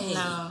 Why?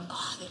 No.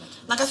 Oh,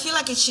 like I feel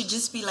like it should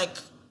just be like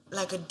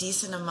a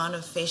decent amount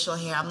of facial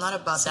hair. I'm not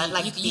about that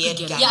like beard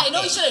gang. Yeah, I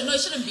know it shouldn't. No,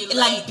 it shouldn't be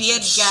like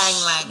beard gang.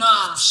 Like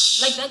nah,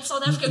 like that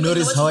South African.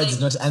 Notice how I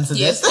did not answer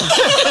that. It's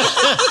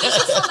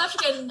South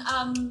African.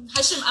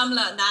 Hashim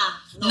Amla.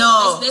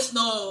 Nah. There's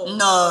no.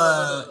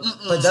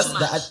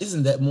 But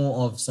isn't that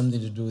more of something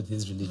to do with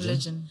his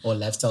religion. Or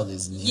lifestyle?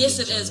 Yes,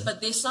 it is.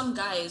 But there's some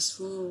guys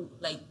who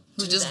like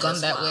who just gone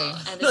that way.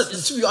 No,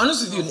 to be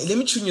honest with you, let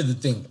me tell you the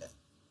thing.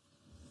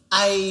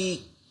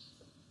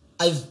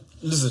 I've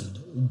listen,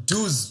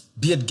 dudes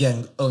beard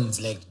gang owns,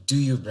 like, do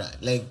you, bruh?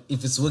 Like,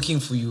 if it's working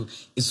for you,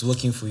 it's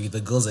working for you. The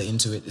girls are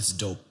into it, it's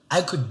dope.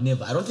 I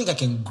don't think I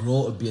can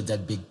grow a beard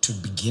that big to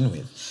begin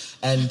with.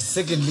 And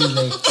secondly,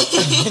 like,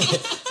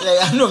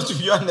 I know, to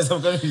be honest,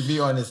 I'm going to be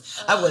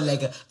honest. I've got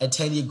like a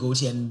tiny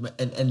goatee and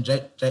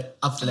right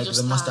after like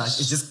the mustache,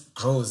 it just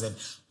grows. And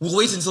we'll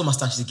wait until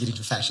mustaches get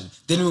into fashion.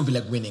 Then we'll be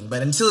like winning.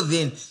 But until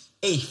then,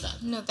 hey, fam.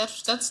 No,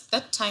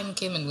 that time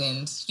came and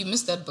went. You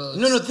missed that boat.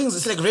 No,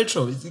 it's like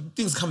retro.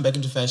 Things come back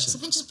into fashion. So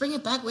then just bring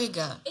it back,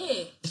 Wega.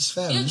 Hey, it's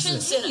fam. You're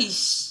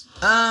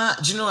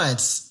trendsetter. Do you know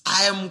what?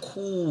 I am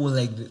cool.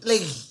 Like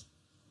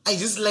I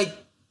just like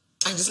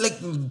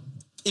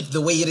it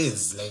the way it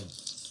is. Like,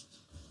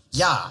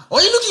 yeah. Why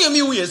are you looking at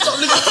me weird? Stop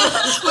looking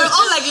at me. We're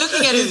all like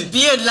looking at his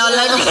beard now.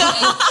 Like,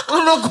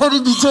 I'm not going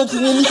to be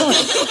talking anymore.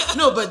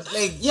 No, but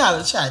like,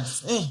 yeah, Chad.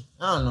 I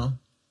don't know.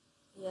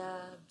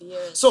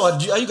 So are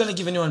you going to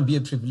give anyone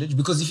beard privilege?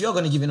 Because if you're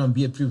going to give anyone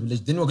beard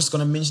privilege, then we're just going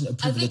to mention a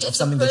privilege of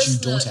something that you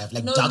don't have,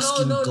 like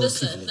dark-skinned girl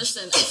privilege.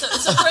 Listen,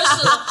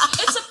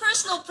 it's a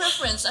personal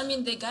preference. I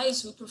mean, there are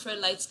guys who prefer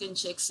light-skinned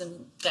chicks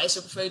and guys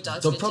who prefer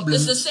dark-skinned chicks.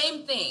 It's the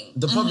same thing.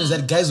 The problem is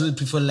that guys who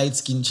prefer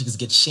light-skinned chicks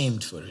get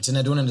shamed for it, and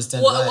I don't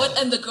understand why.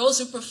 And the girls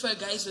who prefer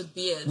guys with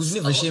beards. We've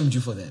never shamed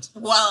you for that.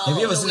 Wow. Have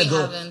you ever seen a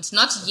girl? Haven't.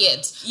 Not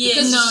yet. Yeah,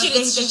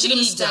 because she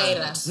shouldn't be dying.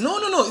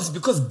 No. It's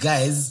because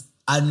guys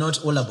are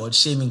not all about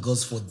shaming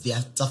girls for their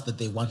stuff that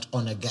they want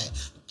on a guy.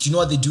 Do you know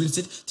what they do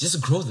instead? They just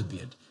grow the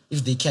beard.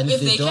 If they can, if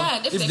they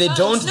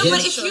don't. No,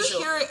 but if you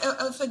hear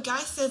if a guy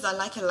says I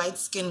like a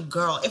light-skinned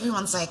girl,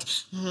 everyone's like,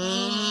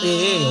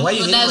 Hey, why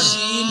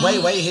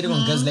are you hating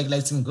on guys like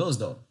light-skinned girls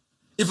though?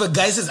 If a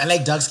guy says I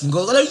like dark-skinned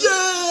girls, I'm like,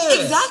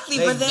 yeah! Exactly,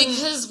 like, but then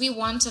because we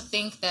want to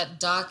think that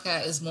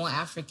darker is more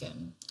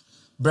African.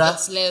 Bruh.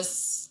 It's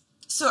less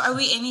So are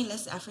we any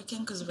less African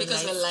because we're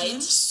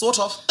light? Sort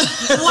of.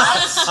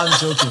 What?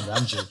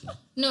 I'm joking.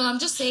 No, I'm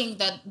just saying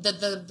that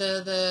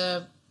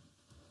the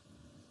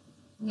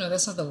no,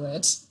 that's not the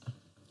word.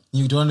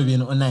 You don't want to be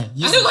an Onai.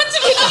 I don't want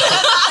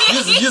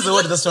to be use the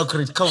word that's not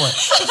correct. Come on.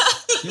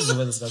 Use the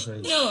word that's not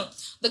correct. No,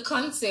 the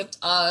concept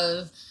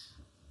of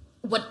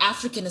what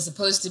African is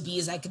supposed to be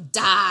is like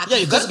dark. Yeah,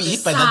 you got to be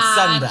hit by that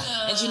sun,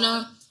 bruh. And you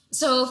know,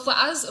 so for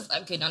us,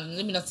 okay, now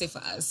let me not say for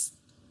us.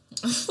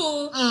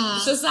 For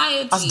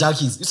society. Us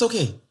darkies, it's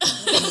okay.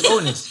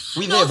 Own it.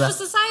 We there, bruh. For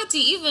society,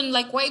 even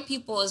like white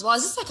people as well.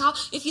 It's just like how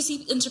if you see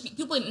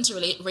people in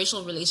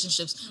interracial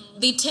relationships,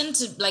 they tend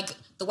to like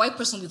the white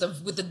person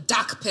with the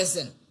dark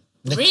person.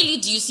 Like, really,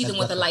 do you see them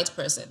with a light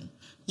person?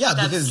 Yeah,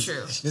 That's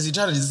true. Because you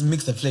try to just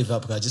mix the flavor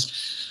up,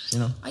 just, you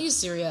know. Are you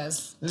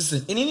serious?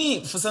 Listen,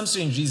 for some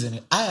strange reason,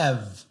 I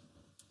have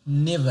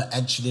never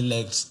actually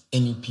liked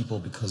any people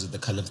because of the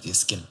color of their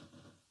skin.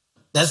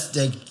 That's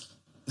like,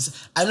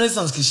 I know it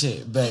sounds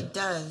cliche, but It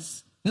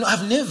does. no,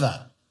 I've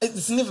never.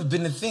 It's never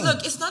been a thing.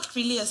 Look, it's not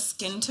really a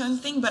skin tone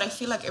thing, but I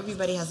feel like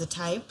everybody has a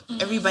type.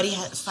 Everybody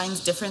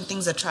finds different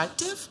things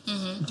attractive.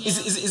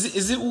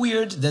 Is it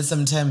weird that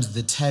sometimes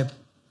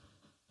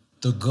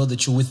the girl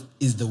that you're with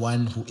is the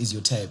one who is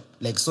your type?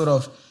 Like, sort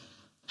of,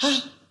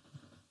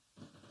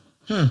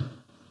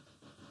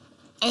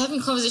 Are you having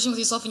a conversation with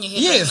yourself in your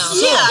head Yes.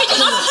 right now? Yeah. We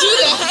cannot do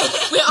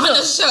that. We're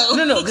on a show.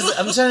 No, because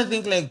I'm trying to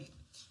think like,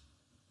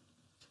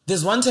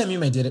 there's one time you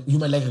might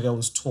like a guy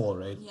who's tall,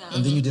 right? Yeah.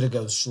 And then you did a guy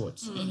who's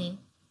short.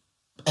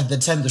 At the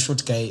time, the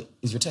short guy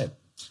is your type.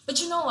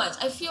 But you know what?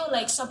 I feel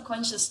like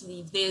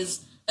subconsciously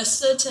there's a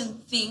certain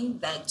thing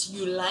that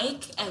you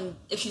like, and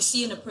if you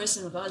see in a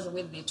person, regardless of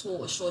whether they're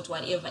tall or short,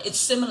 whatever, it's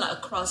similar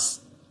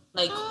across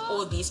like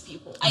all these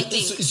people. I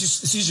think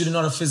It's usually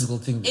not a physical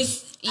thing.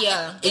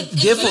 Yeah. It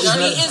Therefore, it's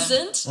usually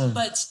not- isn't,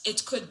 but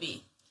it could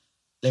be.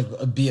 Like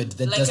a beard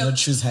that Like does a- not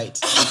choose height.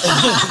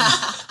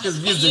 Because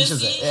beards don't You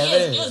choose see? height.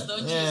 Yes, beards don't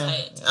choose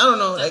height. I don't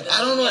know. Like, I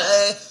don't know.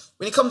 Yeah.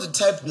 When it comes to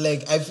type,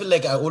 like, I feel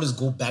like I always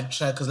go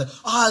backtrack because, like,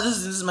 this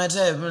is my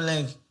type. I'm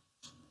like,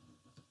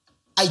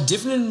 I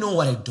definitely know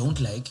what I don't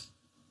like,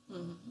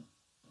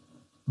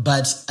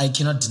 but I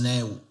cannot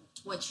deny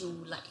What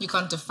you like. You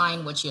can't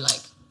define what you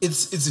like.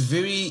 it's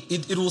very,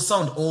 it will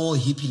sound all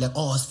hippie, like,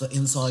 it's the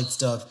inside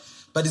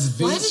stuff, but it's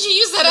very... Why did you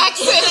use that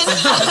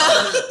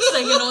accent? It's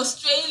like an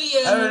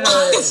Australian. I don't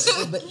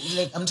know, but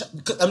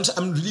like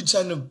I'm really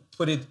trying to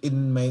put it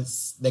in my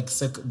like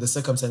the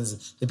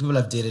circumstances, the people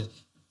I've dated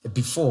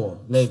before.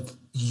 Like,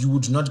 you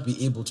would not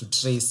be able to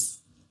trace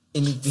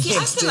anything. See,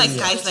 I feel like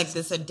exterior. guys like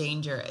this are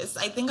dangerous.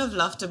 I think I've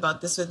laughed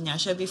about this with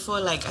Nyasha before.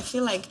 Like, I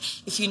feel like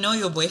if you know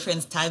your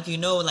boyfriend's type, you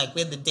know like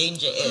where the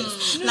danger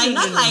is. No, like, no,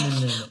 not no, like no,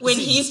 no. when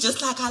See, he's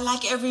just like, I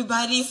like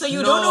everybody, so you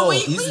No, don't know what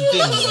here's the you're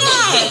thing, looking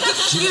right?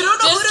 at. You don't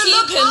know Just who to keep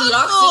look him out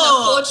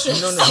locked in a for.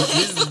 fortress. No,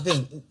 here's the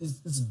thing.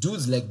 It's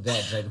dudes like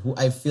that, right, who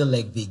I feel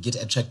like they get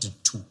attracted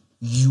to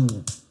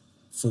you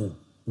for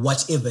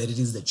whatever it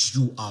is that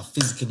you are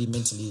physically,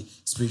 mentally,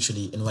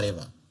 spiritually, and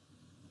whatever.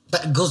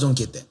 But girls don't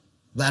get that.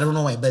 But I don't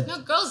know why. But No,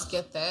 girls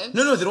get that.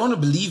 No, they don't want to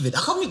believe it.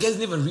 How come you guys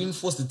never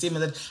reinforce the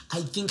statement that I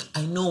think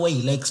I know why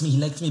he likes me?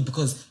 He likes me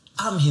because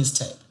I'm his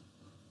type.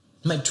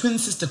 My twin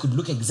sister could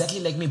look exactly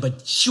like me,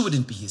 but she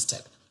wouldn't be his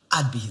type.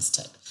 I'd be his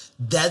type.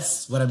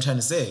 That's what I'm trying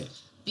to say.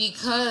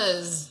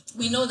 Because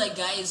We know that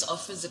guys are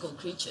physical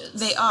creatures.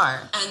 They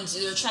are. And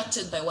you're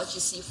attracted by what you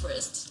see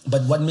first.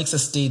 But what makes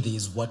us stay there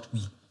is what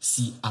we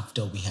see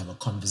after we have a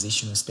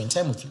conversation or spend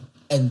time with you.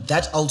 And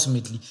that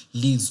ultimately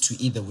leads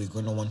to either we're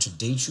going to want to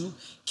date you,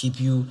 keep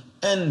you,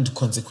 and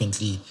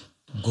consequently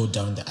go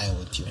down the aisle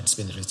with you and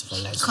spend the rest of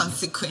our lives with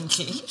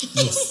Consequently.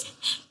 Yes.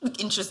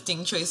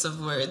 Interesting choice of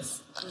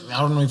words. you. I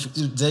don't know if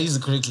did I use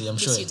it correctly, I'm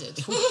sure. you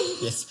did.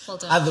 Yes. Well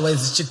done. Otherwise,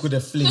 this chick would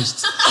have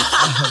flinched.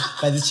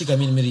 By this chick, I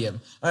mean Miriam.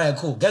 All right,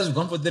 cool. Guys, we've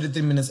gone for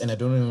 33 minutes and I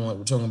don't even know what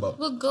we're talking about.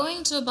 we're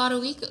going to about a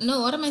week.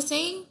 No, what am I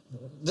saying?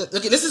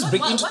 Okay, let's just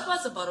break into... What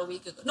was about a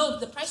week ago? No,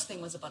 the price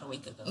thing was about a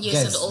week ago. Yes,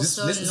 Guys, and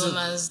also this is a-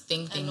 Noma's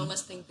thing. I know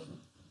must think thing.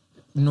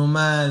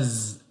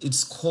 Nomaz,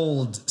 it's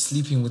called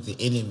Sleeping with the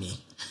Enemy.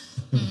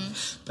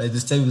 By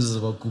this time, it was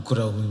about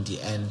Kukura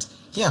Hundi. And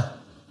yeah,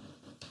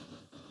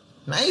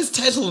 nice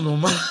title,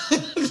 Noma.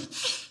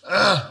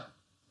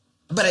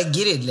 But I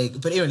get it. Like,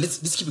 but anyway,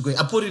 let's keep it going.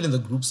 I put it in the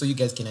group so you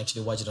guys can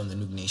actually watch it on the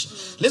Noog Nation.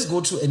 Let's go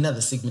to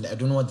another segment. I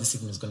don't know what this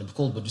segment is going to be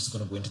called, but we're just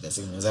going to go into that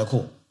segment. Is that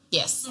cool?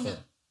 Yes.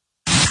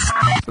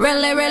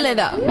 Really, really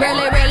though.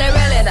 Really, really,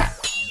 really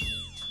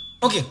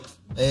though. Okay.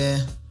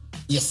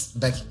 Yes,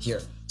 back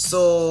here.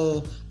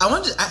 So I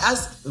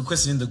asked a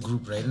question in the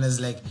group, right? And I was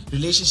like,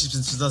 relationships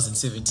in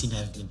 2017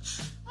 have been,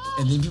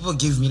 and then people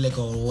gave me like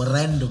a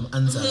random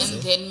answer.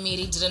 And then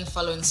Miri didn't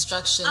follow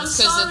instructions I'm because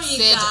sorry,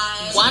 it said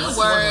guys. one What's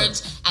word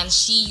one and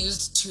she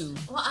used two.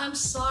 Well, I'm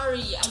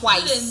sorry. I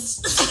Twice.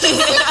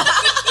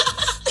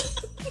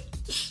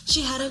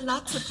 She had a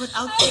lot to put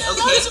out there,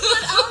 didn't. okay? To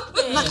put out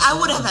there. Like, I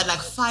would have had like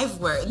 5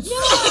 words.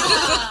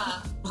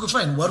 Yeah. Okay,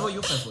 fine. What were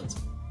your 5 words?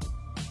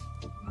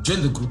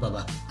 Join the group,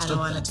 Baba. I don't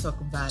want to talk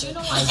about Do you it.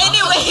 know what?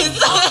 Anyways.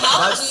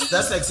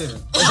 That's like 7.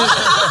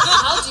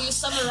 How do you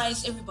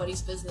summarize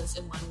everybody's business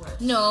in one word?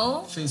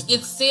 No, Facebook.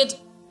 it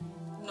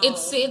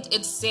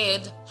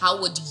said, how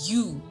would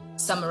you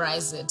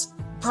summarize it?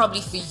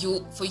 Probably for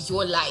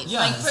your life.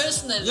 Yeah. Like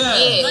personally,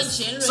 Yeah. not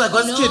generally. So I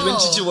got scared when No.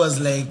 Chichi was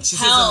like, she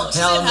said Hell.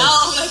 something,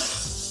 hell. I'm like,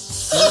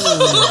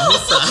 Hell.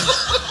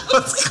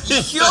 what's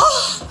going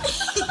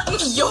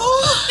Yo.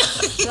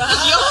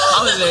 I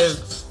was like,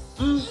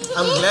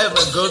 I'm glad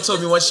my girl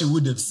told me what she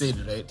would have said,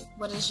 right?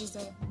 What did she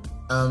say?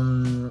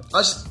 Do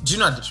you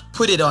know what?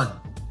 Put it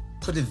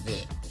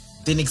there,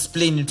 then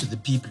explain it to the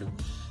people.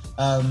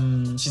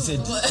 She said,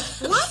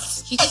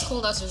 What? He just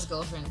called out his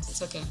girlfriend.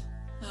 It's okay.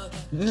 Okay.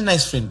 in a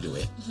nice friendly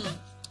way.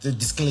 The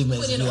disclaimer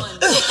Put is it here. on.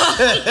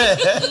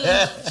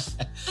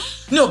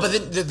 No, but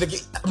then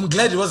I'm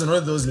glad it wasn't one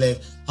of those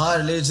like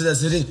hard related to that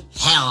city.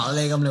 Hell,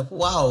 like I'm like,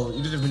 wow, it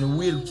would have been a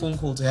weird phone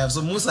call to have.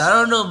 So Musa, I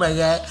don't know, my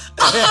guy.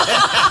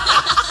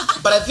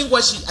 But I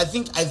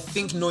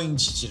think knowing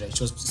Chichi, right?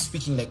 She was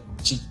speaking like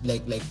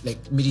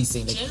Miri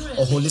saying, like, Generally.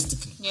 or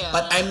holistically. Yeah.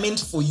 But I meant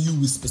for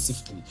you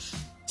specifically.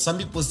 Some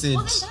people said,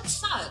 Well, then that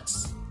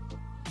sucks.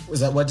 was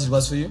that what it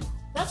was for you?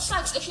 That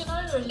sucks. If you're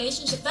not in a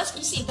relationship, that's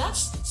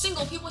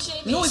single people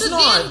shaming. No, it's So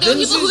not. then there were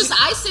Then people who she-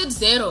 I said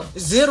 0.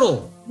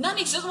 0. None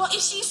exists. Well, if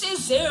she says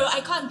 0,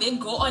 I can't then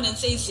go on and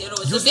say 0.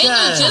 It's You just- Then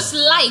can. you just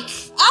like.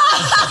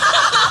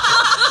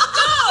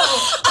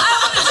 I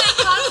want to say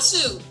can't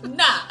 2.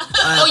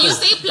 Nah. Or you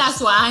say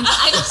 +1.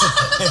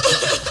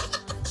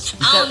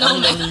 I don't know, I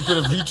man. mean, you could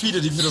have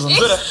retweeted if it was on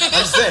Twitter.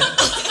 I'm saying.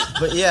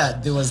 But yeah,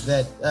 there was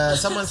that.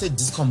 Someone said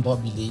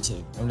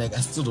discombobulated. I'm like,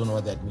 I still don't know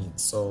what that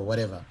means. So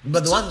whatever.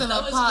 But the Took one, them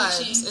That was apart.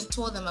 Gucci. It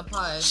tore them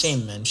apart.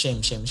 shame, man,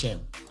 shame.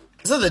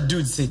 So the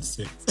dude said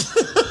sex.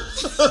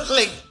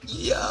 Like,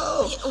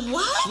 yo.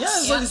 What? Yeah,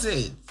 that's what he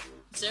said.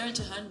 0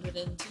 to 100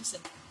 in 2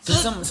 seconds. So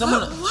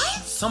someone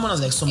What? someone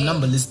was like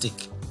somnambulistic,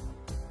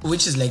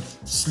 which is like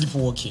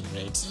sleepwalking,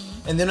 right?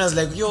 And then I was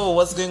like, yo,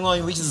 what's going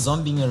on? Which is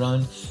zombieing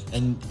around.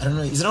 And I don't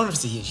know, is it not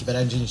if here, but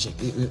I didn't check.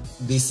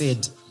 They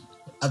said,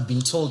 I've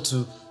been told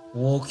to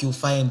walk, you'll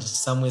find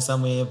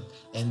somewhere,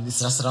 and it's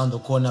just around the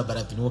corner, but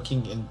I've been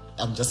walking and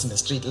I'm just in a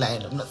straight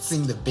line. I'm not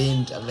seeing the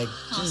bend. I'm like,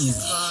 geez.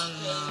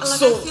 Like,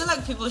 So- I feel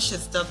like people should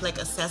stop like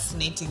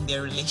assassinating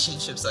their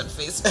relationships on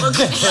Facebook.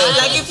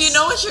 Like, if you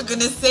know what you're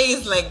gonna say,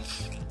 is like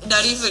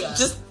not even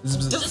just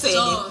say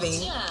Don't.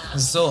 anything. Yeah.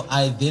 So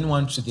I then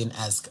want to then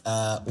ask,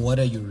 what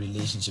are your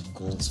relationship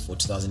goals for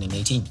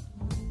 2018?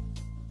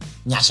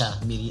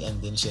 Nyasha, Miri, and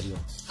then Sheriwa.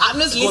 I'm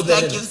not At least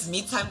that gives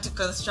me time to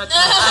construct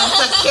my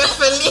answer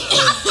carefully.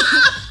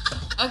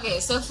 Okay,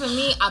 so for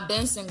me, I've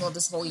been single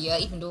this whole year,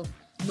 even though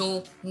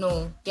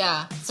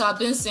yeah. So I've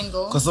been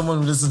single. Because someone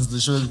who listens to the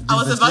show. I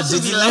was about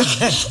to be like,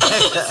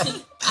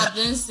 I've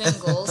been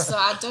single, so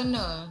I don't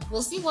know.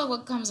 We'll see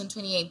what comes in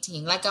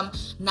 2018. Like I'm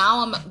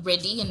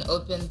ready and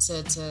open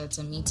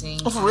to meeting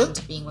Oh, for real?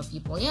 and being with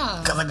people. Yeah.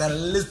 Because I got a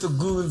list of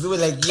goons who were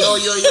like, yo.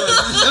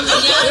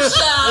 Nyasha,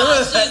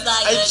 she's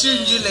like, I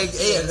tuned you like,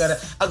 hey,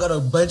 I got a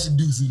bunch of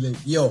dudes who like,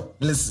 yo,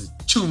 listen,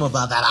 chew me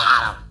about that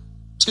Adam.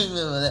 Chew me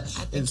about that.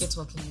 I think you're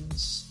talking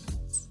shit.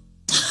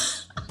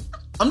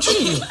 I'm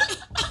chewing you.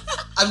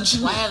 I'm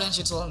chewing Why you. haven't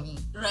you told me?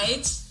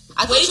 right?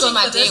 I thought you were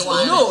my Waiting for day this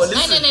one. No, No,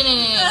 listen. no.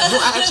 No,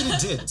 I actually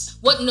did.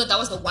 What? No, that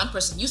was the one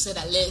person. You said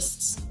a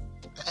list.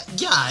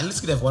 Yeah, at least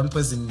could have one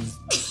person.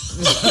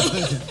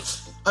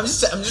 I'm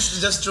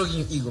just stroking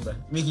your ego, bro.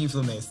 Making you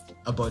feel nice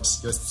about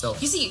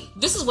yourself. You see,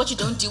 this is what you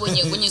don't do when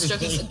you're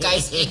stroking a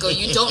guy's ego.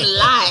 You don't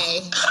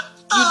lie.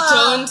 You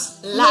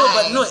don't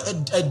lie. No,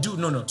 but I do.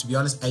 No. To be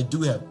honest, I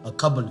do have a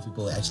couple of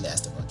people who actually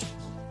asked about you.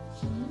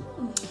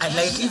 I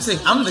like keep saying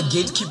I'm the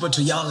gatekeeper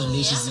to y'all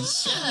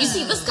relationships. You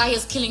see, this guy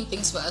is killing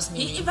things for us,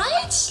 Miri.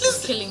 Right?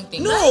 He's killing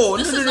things. No,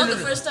 This no, is no, not no,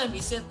 the no. first time he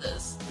said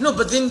this. No,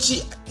 but then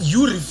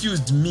you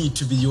refused me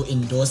to be your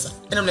endorser,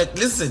 and I'm like,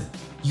 listen,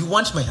 you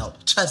want my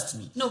help? Trust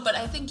me. No, but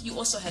I think you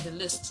also had a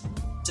list,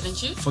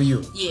 didn't you? For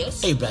you.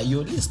 Yes. Hey, bro,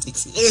 your list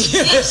is.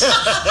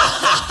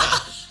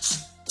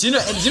 Do you know?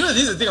 And do you know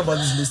this is the thing about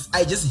this list?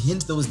 I just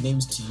hint those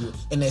names to you,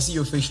 and I see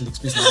your facial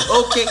expression. Like,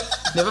 okay,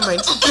 never mind.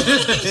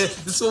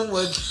 This won't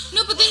work.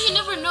 No, but then you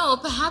never know.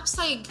 Perhaps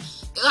like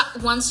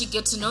once you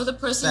get to know the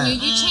person, you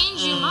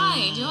change your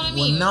mind. You know what I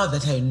Well, mean? now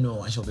that I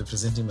know, I shall be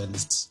presenting my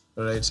list.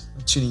 All right,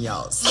 tuning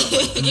y'all.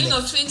 Beginning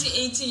of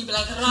 2018, you'll be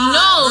like,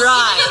 No,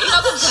 Right. even if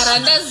you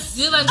Karanda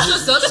Ziva and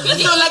So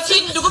like,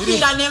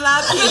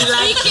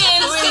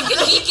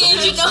 second weekend,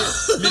 you know.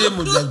 Miriam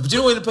would like, do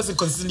you know when a person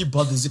constantly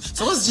bothers you?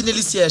 So what's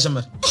Ginelli here, Shama?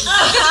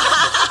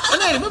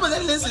 And I remember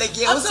that list, like,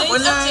 yeah, what's up,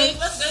 update, Onai?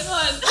 what's going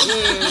on?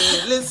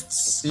 Yeah,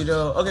 lists, you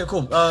know. Okay,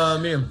 cool.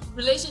 Miriam.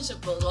 Relationship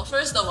goals. Well,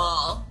 first of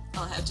all,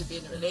 I'll have to be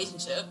in a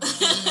relationship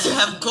to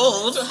have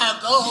gold. to have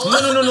goals.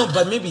 No,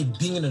 but maybe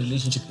being in a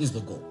relationship is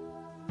the goal.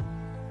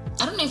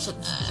 I don't know if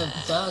it's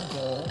the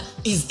goal.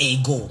 Is a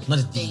goal, not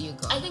a There thing. you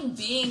go. I think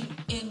being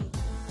in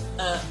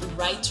a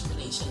right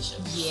relationship.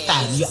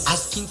 Fam, you're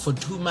asking for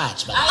too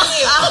much, man.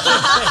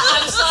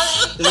 I'm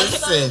sorry.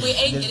 Listen, We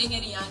ain't listen. getting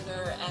any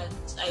younger, and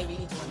I really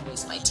don't want to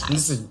waste my time.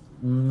 Listen,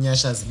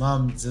 Nyasha's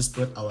mom just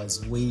thought I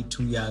was way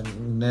too young.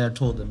 And then I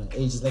told her my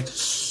age. She's like,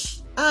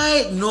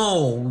 I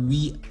know.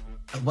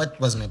 What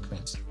was my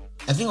point?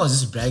 I think I was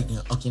just bragging.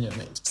 Okay, never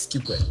mind. Just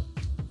keep going.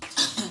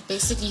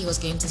 Basically, he was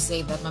going to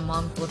say that my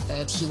mom thought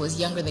that he was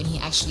younger than he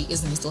actually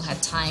is and he still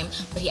had time,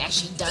 but he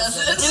actually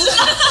doesn't.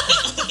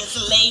 It's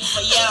late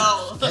for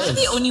you. But I'm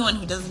the only one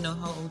who doesn't know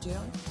how old you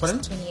are. Pardon?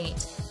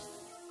 28.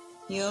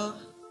 You?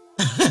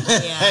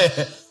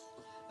 Yeah.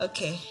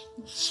 Okay.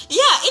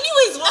 Yeah,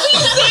 anyways, what were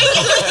you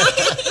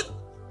saying?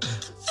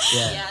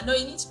 Yeah, no,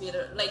 you need to be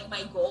like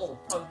my goal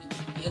probably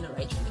would be in a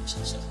right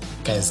relationship.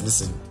 Guys,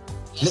 listen.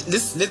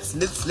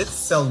 Let's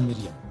sell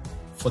Miriam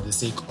for the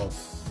sake of.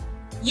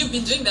 You've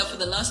been doing that for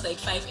the last like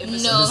 5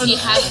 episodes. No, he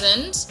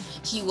hasn't.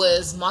 He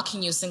was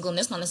mocking your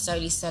singleness, not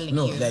necessarily selling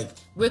you.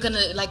 We're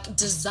gonna like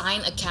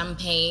design a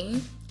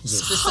campaign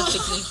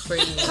specifically for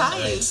you.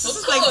 Guys, this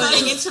is like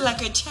turning into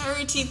like a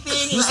charity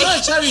thing. It's not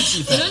a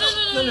charity thing.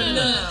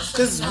 No.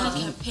 Because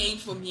campaign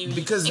for me.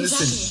 Because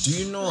Exactly. listen, do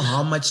you know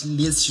how much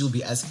less she'll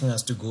be asking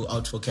us to go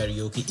out for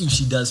karaoke if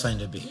she does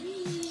find a babe?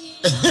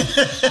 What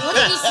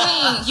are you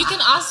saying? You can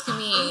ask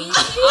me.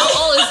 I'll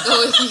always go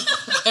with you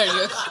for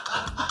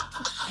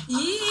karaoke.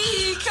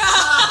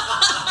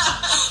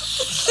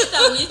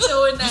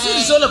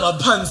 It's all about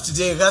puns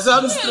today. That's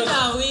what I'm saying.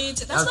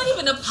 That's not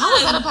even a pun. How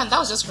was that a pun? That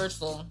was just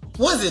hurtful.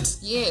 Was it?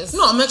 Yes.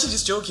 No, I'm actually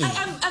just joking.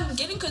 I'm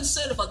getting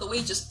concerned about the way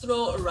you just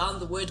throw around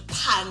the word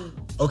pan.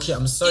 Okay,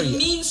 I'm sorry. It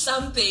means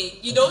something.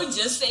 You don't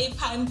just say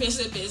pan, pese,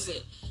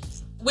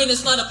 when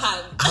it's not a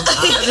pan.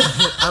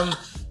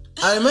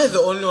 Am I the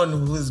only one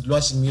who's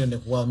watching me and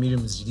like, wow,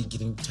 Miriam is really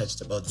getting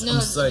touched about this? No,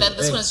 I'm sorry.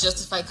 this one is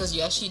justified because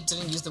you actually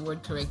didn't use the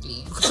word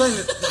correctly.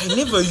 I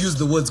never use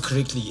the words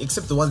correctly,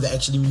 except the ones that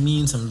actually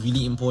mean some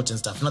really important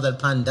stuff. Not that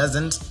pan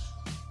doesn't.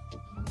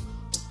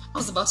 I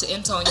was about to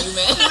enter on you,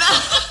 man.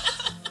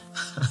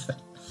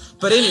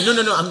 But anyway,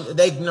 no. I'm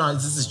like, no,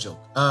 this is a joke.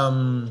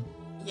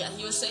 Yeah,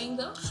 you were saying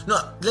though? No,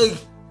 like,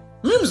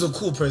 Miriam is a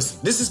cool person.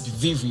 Let's just be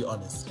very, very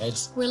honest,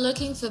 right? We're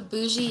looking for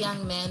bougie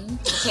young men,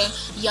 okay,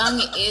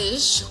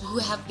 young-ish, who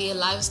have their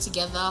lives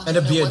together And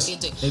a know beard, what they're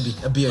doing. maybe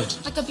a beard.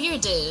 Like a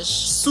beardish.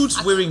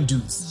 Suits wearing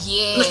dudes.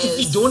 Yes. Like if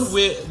you don't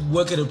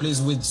work at a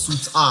place where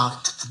suits are,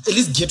 at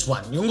least get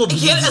one. You won't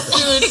believe Get a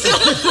this. suit.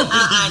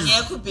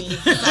 I could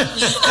believe that.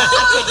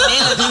 I could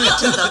nail it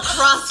to the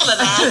cross for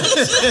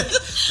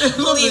that.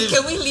 Please,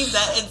 can we leave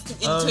that in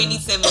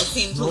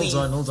 2017, please?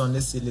 Hold on.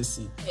 Let's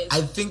see.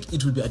 I think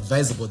it would be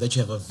advisable that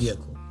you have a vehicle.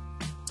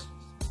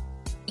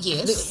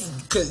 Yes.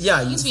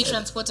 Yeah, It needs to be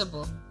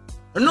transportable.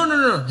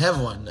 No. Have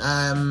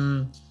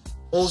one.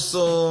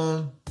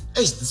 Also,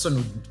 this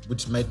one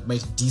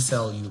might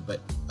desell you, but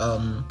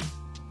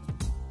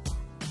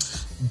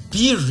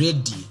be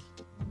ready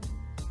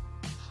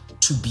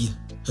to be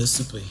her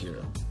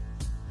superhero.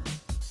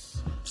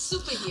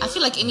 Superhero. I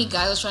feel like any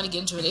guy who's trying to get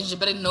into a relationship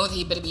better know that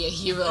he better be a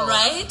hero.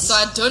 Right? So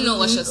I don't know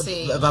what you're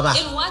saying. Baba,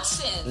 In what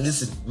sense?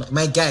 listen,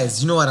 my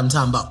guys, you know what I'm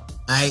talking about.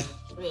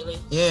 Really?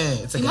 Yeah,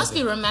 it's a He guy must be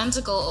thing.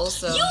 romantical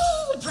also.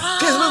 Bro.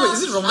 Guys, wait,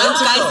 is it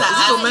romantical? guys are Is it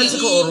asking.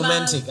 romantical or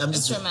romantic? I'm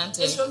It's just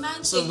romantic. It's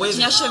romantic. So where's-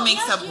 Nyasha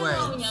makes up you know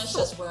words.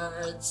 Nyasha's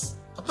words.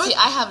 See,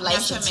 I have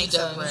license, you makes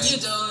up don't. words. You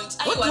don't.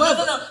 What Aywa,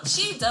 word? no.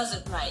 She does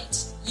it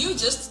right. You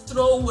just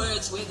throw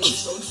words where they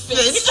don't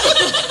fit.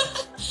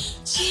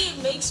 She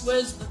makes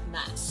words look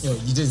nice. Yo,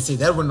 you didn't say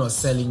that one was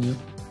selling you.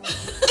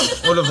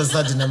 All of a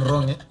sudden, I'm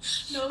wrong. Eh?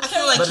 No, I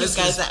feel like But you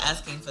listen, guys are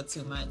asking for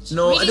too much.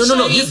 No, Really, no.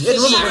 Shari, He's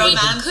Shari,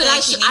 romantic, could you I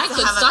need to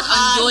could have a start car,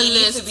 on your you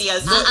need list. to be a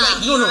No.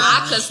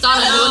 I could start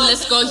on your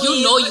list, girl.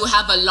 You know you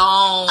have a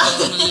long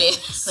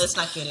list. Let's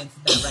not get into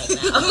that right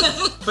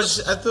now.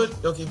 But I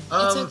thought, okay.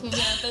 It's okay.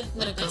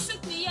 but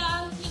basically,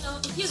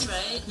 he's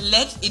right.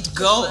 Let it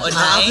go, Let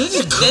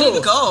Onai. Let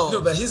it go.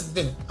 No, but here's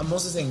the thing. I'm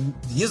also saying,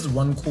 here's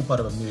one cool part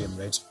about Miriam,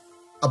 right?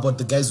 About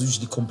the guys who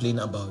usually complain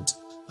about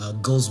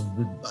girls.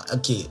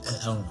 Okay,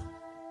 I don't know.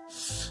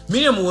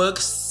 Miriam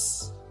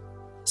works.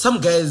 Some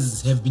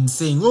guys have been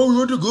saying, oh, you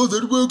want a girl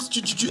that works.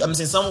 I'm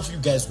saying some of you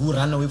guys who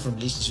run away from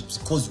relationships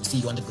because you say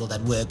you want a girl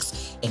that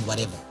works and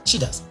whatever. She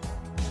does.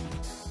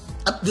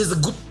 There's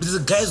a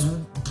guys who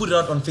put it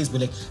out on Facebook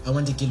like, I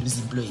want a girl who's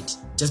employed.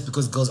 Just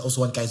because girls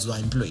also want guys who are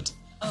employed.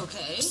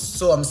 Okay.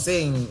 So I'm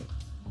saying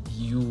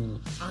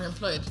Are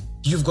employed.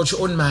 you've got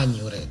your own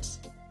money, alright?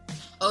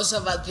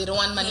 Also, but they don't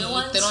want money. They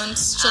don't They don't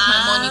shop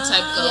my money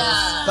type girls.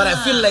 Yeah. But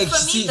I feel like, For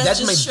me, see, that that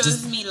just might shows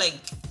just... me like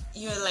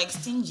you're like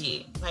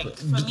stingy. Like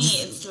for me,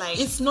 it's like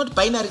It's not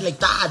binary like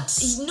that.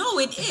 no,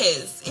 it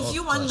is. If Oh,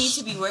 you want me gosh.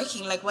 to be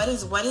working, like what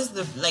is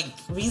the like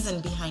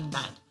reason behind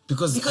that?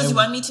 Because you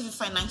want me to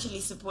financially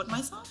support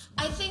myself?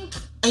 I think.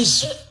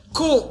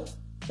 Cool.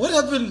 What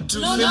happened to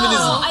No, feminism?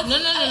 I No,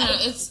 think no. I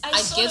It's I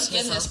I sort get of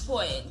get yourself. his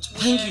point.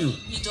 Thank where you.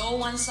 You don't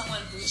want someone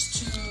who's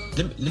too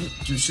Let me,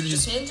 should we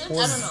just dependent. I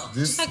pause don't know.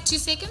 this? It's like 2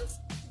 seconds.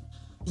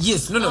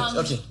 Yes, no.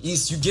 Okay,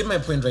 yes, you get my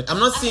point, right? I'm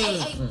not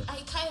saying... I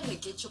kind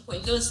of get your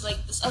point. There was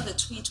like this other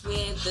tweet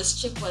where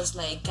this chick was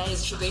like,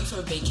 guys, if you're going for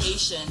a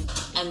vacation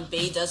and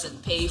Bay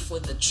doesn't pay for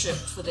the trip,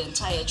 for the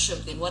entire trip,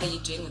 then what are you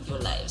doing with your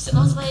lives? And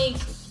I was like,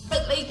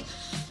 But like,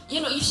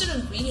 you know, you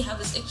shouldn't really have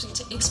this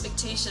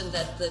expectation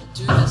that the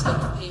dude is going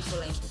to pay for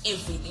like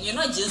everything. You're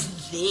not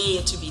just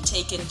there to be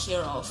taken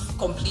care of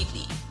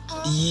completely.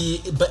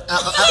 Yeah, but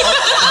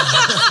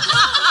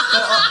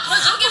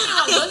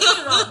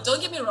Don't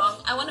get me wrong.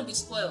 I want to be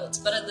spoiled,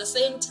 but at the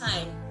same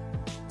time,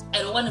 I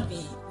don't want to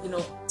be, you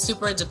know,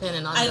 super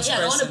dependent on this I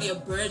don't want person. to be a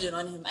burden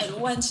on him. I don't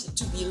want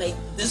to be like,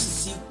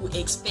 this is you who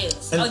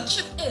expense. I'll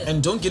chip in.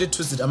 And don't get it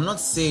twisted. I'm not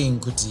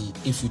saying, Kuti,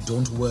 if you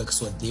don't work,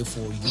 so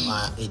therefore you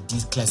are a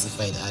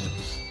declassified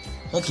animal.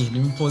 Okay,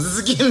 let me pause this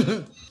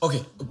again. Okay,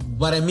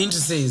 what I mean to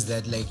say is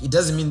that, like, it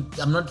doesn't mean,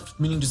 I'm not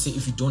meaning to say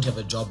if you don't have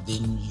a job,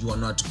 then you are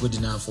not good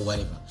enough or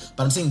whatever.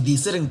 But I'm saying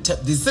there's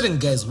certain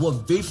guys who are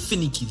very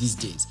finicky these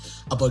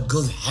days about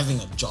girls having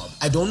a job.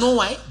 I don't know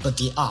why, but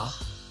they are.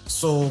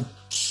 So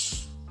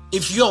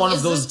if you're one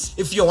of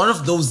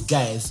those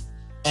guys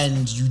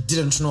and you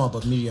didn't know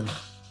about Miriam,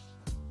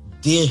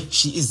 there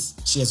she is.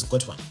 She has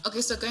got one.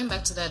 Okay, so going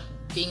back to that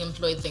being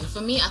employed thing,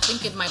 for me, I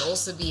think it might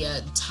also be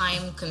a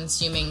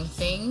time-consuming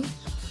thing.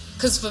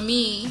 Because for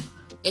me,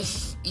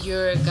 if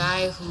you're a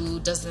guy who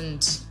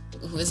isn't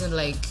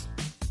like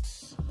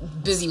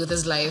busy with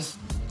his life,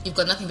 you've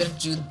got nothing better to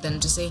do than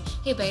to say,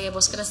 hey babe,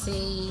 what's gonna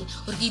say?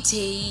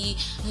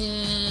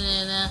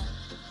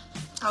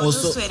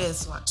 Also,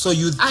 sweaters, what? So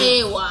you think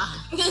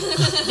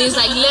there's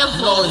like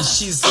levels. no,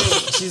 she's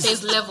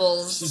There's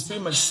levels. she's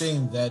pretty much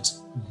saying that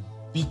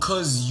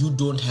because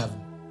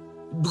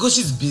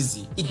she's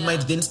busy, it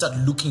might then start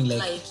looking like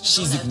Like, you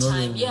she's don't have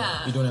ignoring time. you.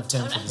 Yeah. You don't have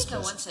time I for this think I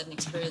person. once had an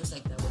experience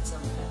like that with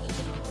some guy, you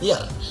know.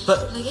 Yeah,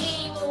 but Like,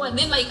 hey, well, and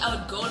then like I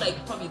would go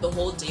like probably the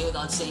whole day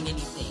without saying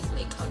anything.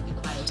 Like I would be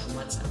quiet on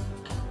WhatsApp.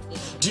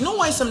 do you know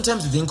why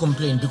sometimes we then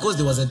complain? Because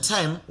there was a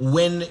time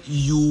when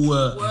you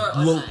were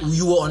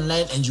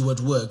online and you were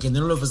at work, and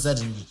then all of a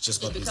sudden you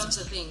just got It becomes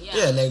busy. a thing,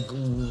 Yeah, like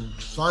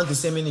found the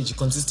same energy,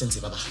 consistency,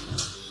 baba.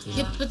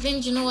 Yeah, but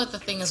then you know what the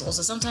thing is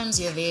also, sometimes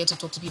you're there to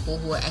talk to people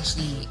who are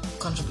actually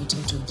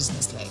contributing to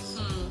business life.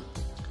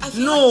 I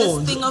feel like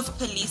this thing of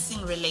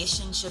policing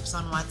relationships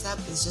on WhatsApp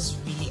is just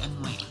really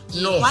annoying.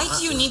 No, Why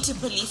do you need to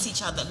police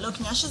each other? Look,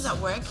 Nyasha's at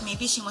work.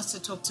 Maybe she wants to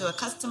talk to a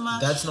customer.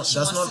 That's not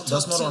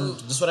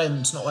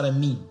what I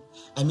mean.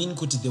 I mean,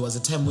 Kuti, there was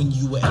a time when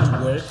you were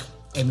at work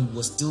and we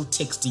were still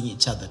texting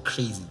each other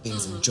crazy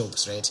things and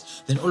jokes, right?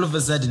 Then all of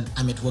a sudden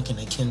I'm at work and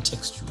I can't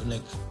text you.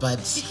 Like, but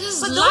Because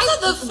But those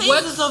are the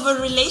phases of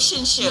a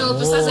relationship. No,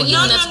 besides that, even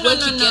no, at no, work,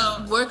 no, you no.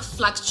 get work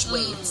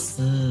fluctuates.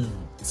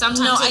 Sometimes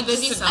No, you're I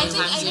busy, disagree. sometimes I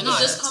you're think not.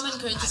 it's just common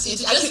courtesy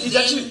to actually- just it's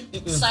then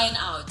actually- sign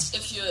out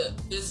if you're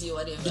busy or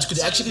whatever. It could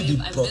Sorry, actually babe,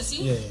 be I'm both. busy,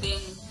 Yeah. then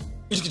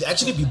it could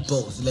actually be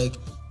both. Like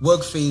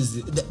work phase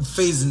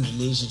in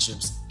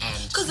relationships and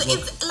Because work.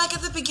 it's like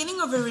at the beginning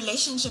of a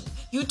relationship,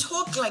 you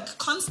talk like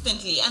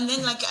constantly, and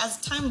then like as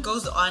time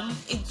goes on,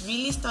 it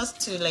really starts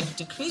to like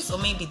decrease. Or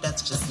maybe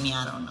that's just me.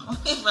 I don't know.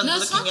 Everyone's No,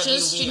 it's looking not at me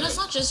just you. No, weird. it's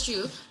not just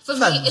you. For me,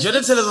 Man, it's, you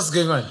don't tell us what's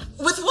going on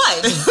With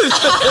what?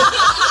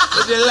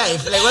 with your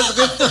life. Like what's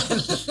going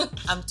on?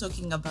 I'm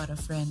talking about a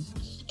friend.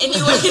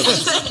 Anyway.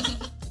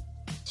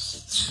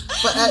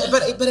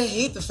 But I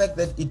hate the fact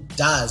that it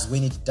does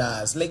when it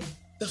does. Like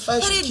the fire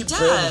But should it keep does.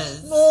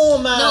 burning. No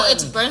man. no,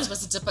 it burns,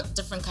 but it's a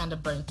different kind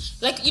of burn.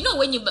 Like, you know,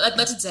 when you but it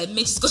makes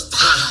it goes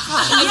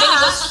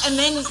And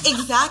then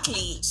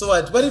exactly. So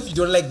what if you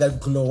don't like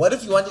that glow? What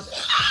if you want it?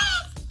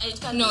 it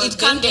can't no, be It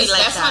can't be like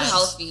that's not that.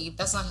 healthy.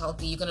 That's not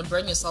healthy. You're gonna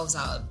burn yourselves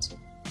out.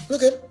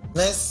 Okay,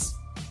 nice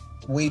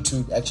way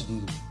to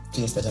actually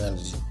finish that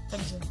analogy.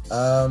 Thank you.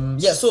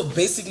 Yeah, so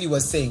basically we're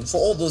saying for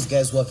all those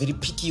guys who are very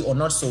picky or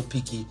not so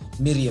picky,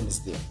 Miriam is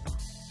there.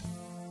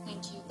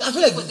 Thank you. I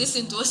feel like For this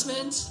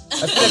endorsement. I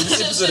feel like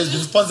this episode has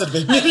been sponsored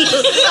by Miriam.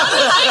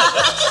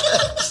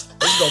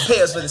 You don't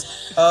pay us for this.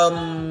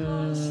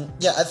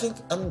 Yeah, I think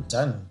I'm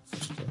done.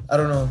 I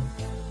don't know.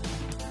 Do you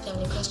have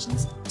any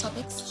questions?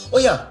 Topics? Oh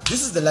yeah,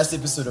 this is the last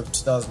episode of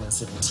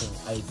 2017,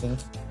 I think.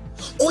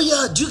 Oh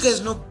yeah, do you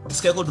guys know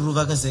this guy called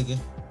Ruvaka Seke?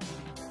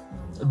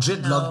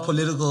 Dreadlock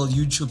political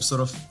YouTube sort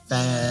of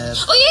fan.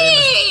 Oh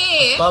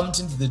yeah. Bumped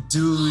into the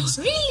dudes.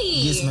 Really?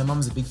 Yes, my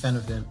mom's a big fan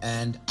of him,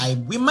 and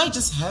we might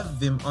just have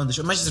them on the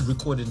show. I might just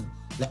record it.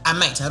 Like I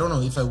don't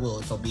know if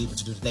I'll be able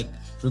to do it. Like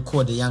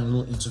record a young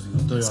little interview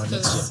and throw it on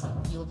next Because year.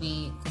 you'll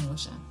be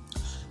commotion.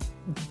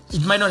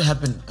 It might not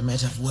happen. I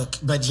might have work,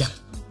 but yeah.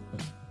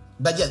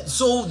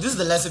 So this is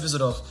the last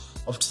episode of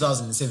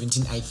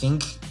 2017. I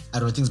think. I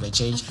don't know. Things might I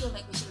change. feel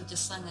like we should have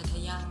just sung like a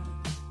young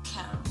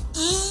Carol.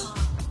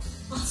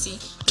 See,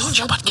 Told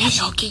you about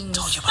karaoke.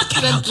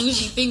 that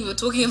bougie thing we were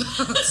talking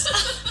about.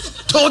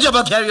 Told you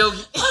about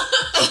karaoke.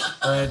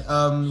 All right.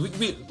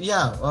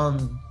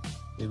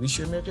 We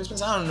should Merry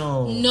Christmas. I don't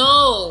know.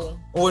 No,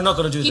 Oh, we're not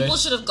gonna do it. people Right?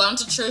 should have gone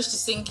to church to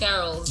sing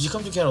carols. Did you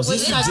come to carols?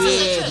 Was Yes, it you at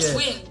did. church? Yeah.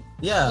 When?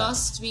 Yeah.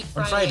 Last week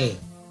On Friday.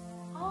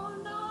 Oh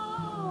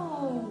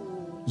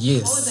no.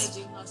 Yes. What was I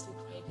doing last week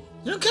Friday?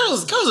 You know,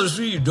 carols was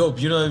really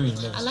dope. You know what I mean?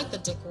 Like, I like the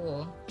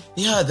decor.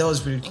 yeah, that was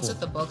pretty cool. Except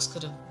the box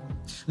could have.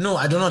 No,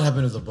 I don't know what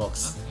happened with the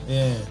box.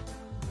 Yeah.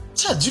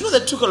 Chad, do you know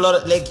that took a lot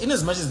of, like, in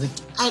as much as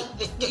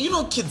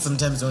kids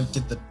sometimes don't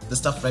get the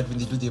stuff right when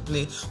they do their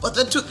play, but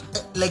that took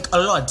like a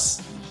lot.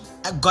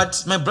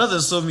 My brother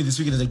saw me this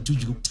week and was like,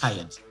 dude, you look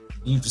tired.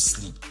 You need to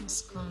sleep.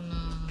 It's gonna...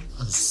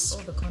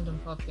 all the condom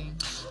popping.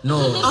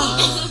 No.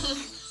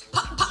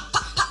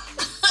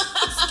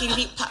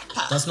 Skinny pop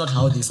pop. That's not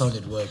how they sound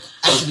at work.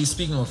 Actually,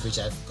 speaking of which,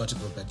 I've got to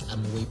go back.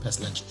 I'm way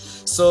past lunch.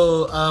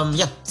 So,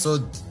 so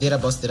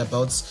thereabouts.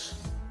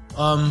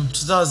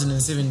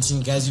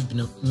 2017, guys, you've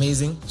been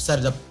amazing.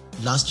 Started up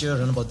last year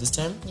around about this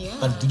time. Yeah.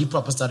 But really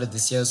proper started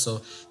this year.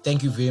 So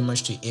thank you very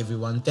much to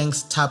everyone.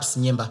 Thanks, Taps,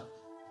 Nyemba,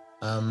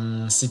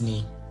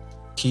 Sydney,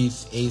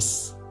 Keith,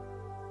 Ace.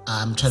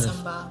 I'm trying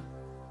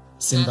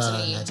Simba,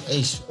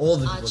 Natalie, all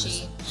the people.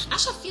 Archie.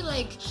 Actually, I feel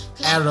like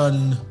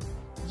Aaron.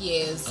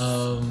 Yes.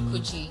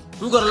 Kuchi.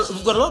 We've got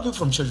a lot of people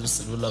from church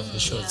who love the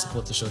show,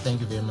 support the show.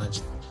 Thank you very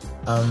much.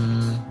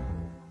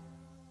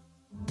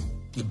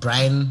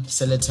 Brian,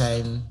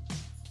 Celatine,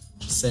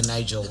 Sir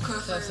Nigel, the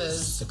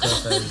Kerfers,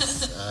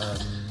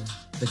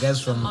 the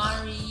guys from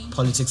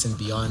Politics and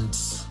Beyond.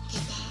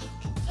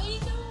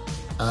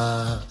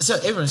 So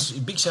everyone,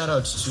 big shout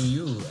out to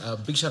you.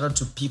 Big shout out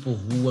to people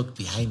who work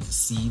behind the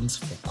scenes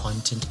for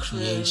content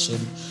creation.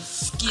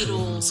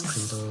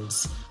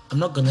 Criddles. I'm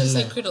not gonna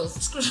lie.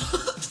 Criddles.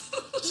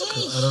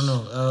 I don't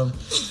know.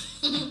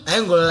 I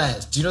ain't gonna lie.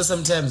 Do you know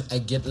sometimes I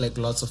get like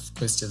lots of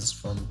questions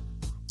from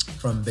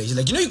Beige.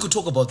 Like, you could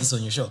talk about this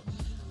on your show.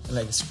 And,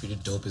 like, it's pretty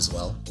dope as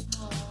well.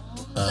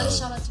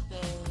 Shout out to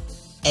Ben.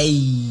 Hey.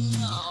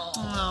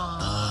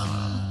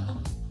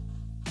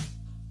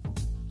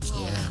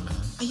 Yeah,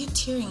 man. Are you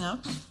tearing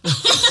up?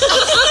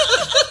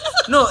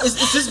 No,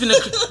 it's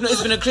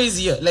been a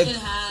crazy year. Like,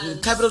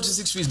 Capital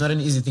 263 is not an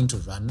easy thing to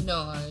run.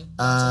 No.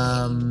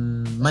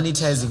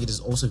 Monetizing it is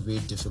also very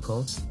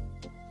difficult.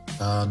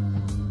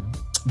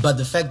 But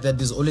the fact that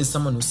there's always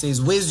someone who says,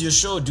 "Where's your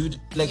show,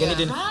 dude?" Like, I need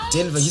in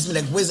Denver. He's been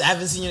like, "Where's? I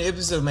haven't seen your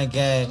episode, my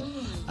guy."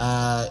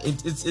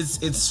 It's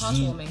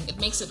heartwarming. It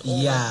makes it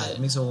all worth it. It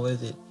makes it all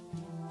worth it.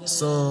 Yeah.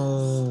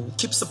 So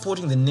keep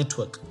supporting the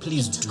network,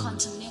 please.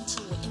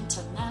 Intercontinental,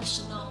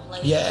 international,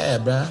 like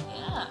bruh.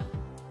 Yeah.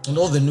 And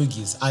all the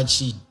noogies,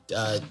 Archie,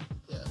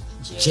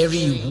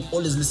 Jerry, who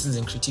always listens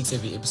and critiques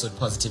every episode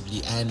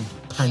positively and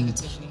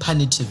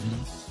punitively.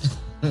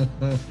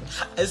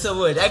 It's a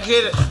word. I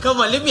created.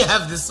 Come on, let me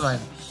have this one.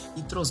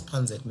 He throws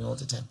puns at me all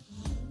the time.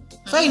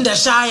 Find a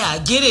Shire,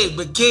 get it,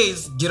 but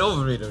case, get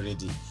over it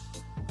already.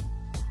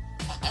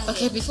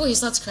 Okay, before he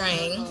starts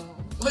crying.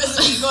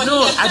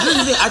 No,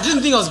 I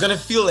didn't think I was gonna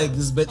feel like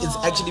this, but it's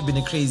actually been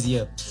a crazy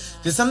year.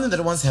 There's something that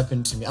once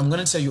happened to me. I'm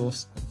gonna tell you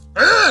off.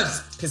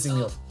 It's pissing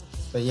me off.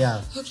 But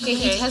yeah. Okay,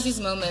 he has these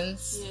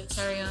moments. Yes.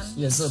 Carry on.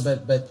 Yeah. So,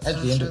 but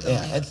at the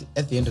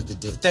end of the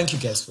day, thank you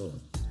guys for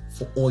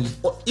all you,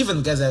 even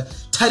the guys that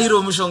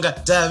Tariro Mushonga.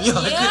 Damn, yo,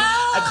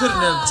 I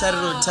couldn't have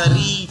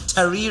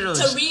Tariro.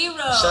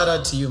 Shout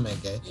out to you, my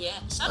guy.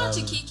 Yeah. Shout out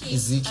to Kiki.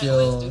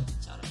 Ezekiel,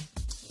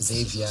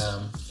 Xavier.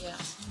 Yeah.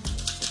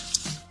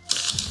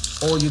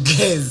 All you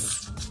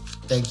guys,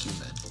 thank you,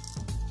 man.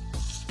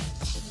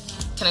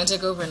 Can I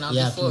take over now?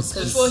 Yeah,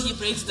 before he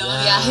breaks down.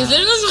 Yeah, he's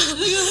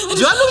literally.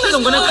 Do I look like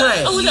I'm gonna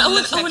cry?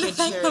 I want to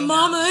thank my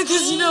mama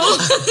because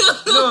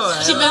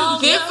she been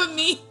there for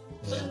me.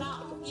 Yeah.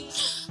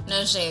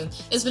 No shame.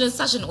 It's been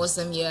such an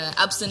awesome year.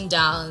 Ups and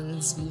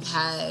downs. We've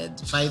had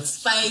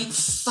fights.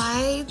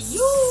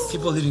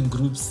 People live in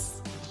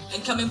groups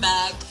and coming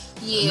back.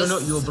 Yes. No,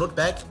 you were brought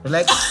back.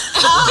 Relax.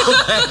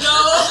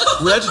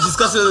 No. We had to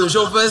discuss it on the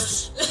show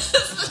first.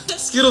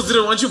 Skittles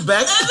didn't want you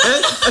back.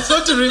 I just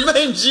want to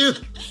remind you.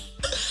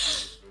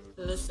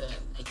 Listen,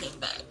 I came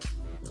back.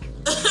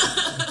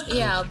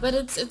 Yeah, but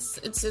it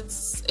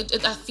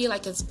I feel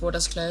like it's brought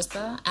us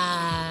closer,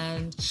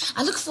 and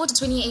I look forward to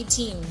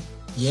 2018.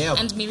 Yeah.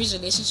 And Miri's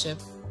relationship.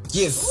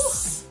 Yes. Ooh.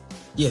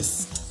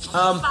 Yes.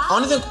 I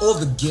want to thank all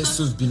the guests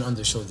who've been on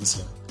the show this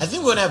year. I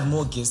think we're gonna have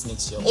more guests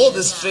next year. All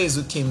the strays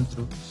who came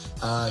through.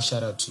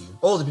 Shout out to you.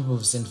 All the people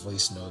who sent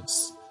voice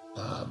notes.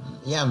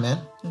 Yeah,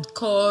 man.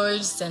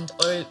 Calls and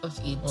all of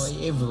it.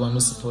 Everyone who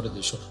supported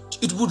the show.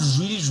 It would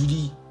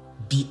really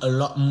be a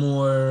lot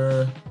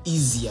more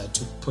easier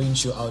to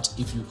point you out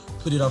if you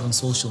put it out on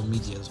social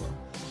media as well.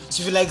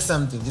 So if you like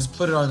something, just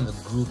put it on the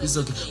group. It's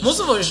okay. Most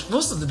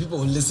of the people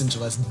who listen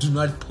to us do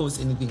not post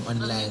anything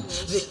online,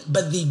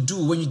 but they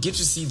do. When you get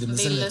to see them,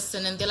 they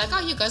listen and they're like,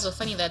 "Oh, you guys were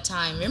funny that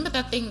time. Remember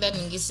that thing that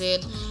Ngi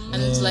said?"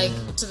 And it's like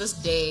to this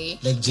day,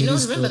 like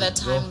remember that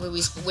time where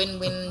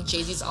when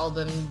Jay-Z's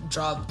album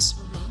dropped.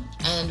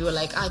 And we were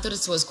like, I thought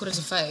it was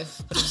 4:45,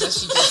 but it was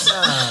actually just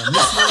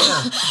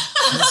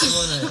Miss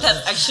Mona.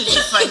 That's actually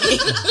funny.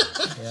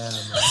 Yeah,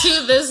 man. To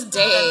this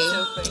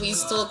day, we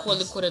still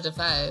call it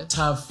 4:45.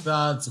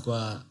 Tafat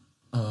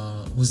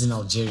who's in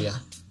Algeria.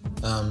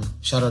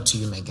 Shout out to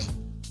you, my guy.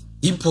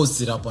 He posts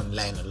it up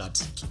online a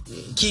lot.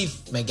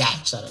 Keith, my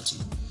guy, shout out to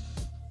you.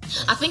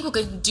 I think we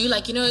could do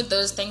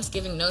those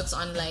Thanksgiving notes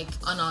on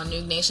our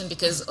Noog Nation,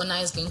 because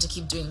Onai is going to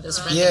keep doing this.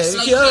 Yeah,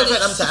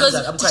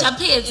 I'm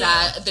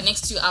tired. The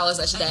next 2 hours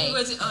actually dying.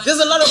 There's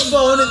a lot of people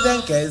I want to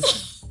thank, guys.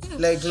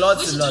 Like lots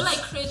We and should do lots.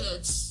 like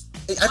credits.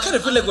 I kind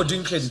of feel like we're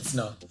doing credits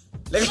now.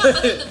 Like, Yeah,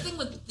 but the thing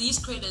with these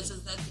credits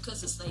is that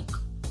because it's like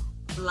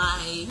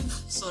live,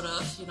 sort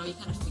of, you kind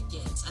of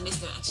forget unless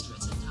they're actually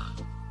written down.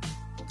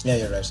 yeah,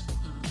 you're right.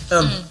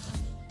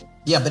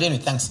 Yeah, but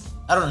anyway, thanks.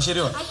 I don't know,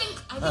 Sheriwa. I think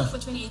for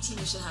 2018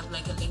 we should have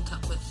like a link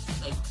up with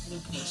like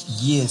Nuke Nation.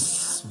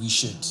 Yes, we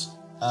should.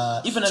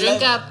 Even a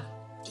Drink live- up.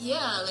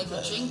 Yeah, like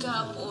a drink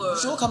up or.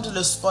 She'll come to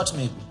the spot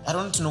maybe. I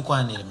don't need to know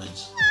Kwane man.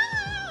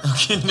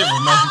 Okay, never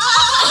mind.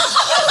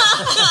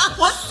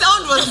 What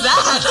sound was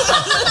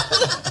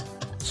that?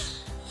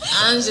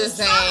 I'm just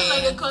Sounds like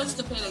a saying.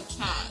 constipated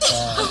cat.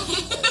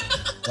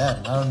 Damn,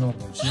 I don't know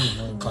about you,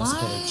 knowing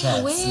constipated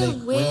cats. Where-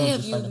 Like, where would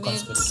have you find you a met-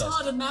 constipated So cat?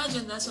 I'd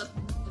imagine that's what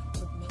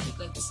would make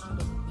like the sound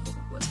of it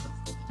was.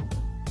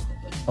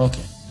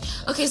 Okay.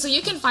 Okay, so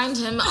you can find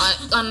him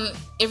on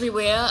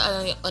everywhere,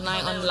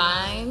 Onai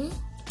online,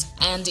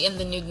 and in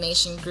the Nude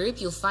Nation group.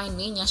 You'll find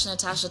me, Nyasha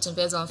Natasha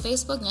Timbeza on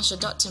Facebook,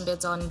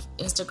 Nyasha.Timbeza on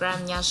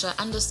Instagram, Nyasha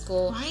 _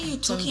 Why are you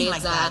talking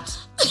like that?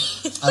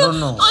 I don't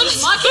know.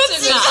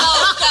 Marketing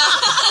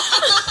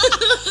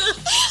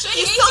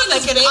You sound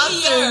like an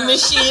answering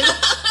machine.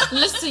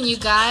 Listen, you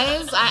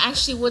guys, I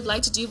actually would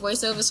like to do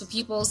voiceovers for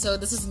people, so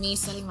this is me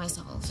selling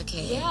myself,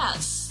 okay?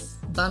 Yes.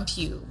 Bump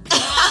you.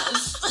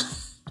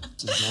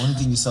 The only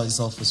thing you sell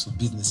yourself is for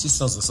business. She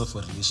sells herself for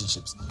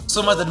relationships.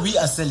 So much that we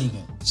are selling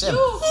it. Shem.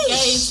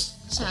 Guys,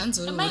 Chance,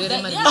 am I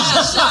that? Yeah,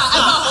 sure.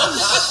 I'm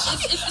a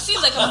hopeless. It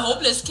seems like I'm a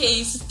hopeless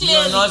case. You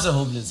are Clearly. not a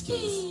hopeless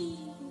case.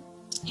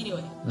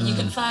 Anyway, you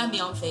can find me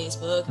on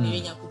Facebook,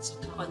 Miriam and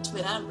Onai, on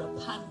Twitter,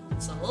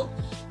 Rapunzel,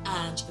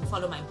 and you can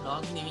follow my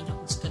blog,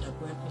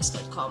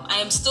 miriamandonai.wordpress.com. I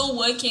am still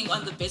working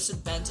on the Bits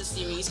and Banter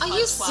series. Are part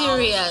you 12.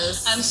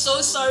 serious? I'm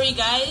so sorry,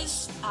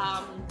 guys,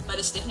 but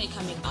it's definitely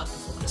coming out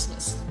before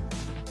Christmas.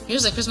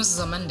 Here's like Christmas is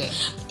on Monday.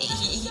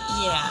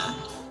 Yeah.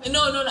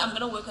 No, I'm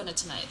gonna work on it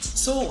tonight.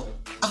 So,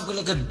 I've got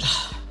like a...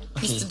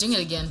 He's Okay. doing it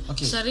again.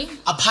 Okay. Shari?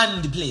 A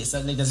pun the place.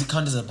 Like, does it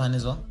count as a pun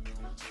as well?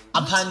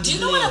 A pun the Do you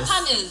place. know what a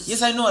pun is?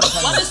 Yes, I know what a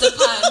pun What is. is the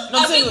pun? No,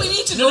 I'm I think saying- we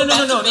need to no, know no, back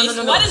no, to no, basics.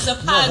 no, no. What is a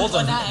No, pun? hold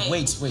on. Onai?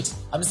 Wait.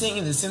 I'm saying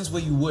in the sense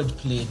where you word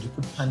play and you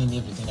put pun in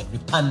everything, like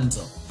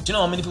Rapunzel. Do you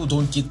know how many people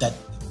don't get that?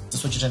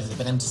 That's what you're trying to say,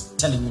 but I'm just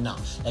telling you now.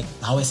 Like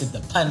how I said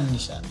the pun,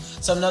 Nisha.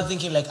 So I'm now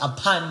thinking like a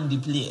pun the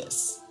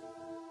place.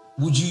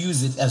 Would you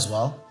use it as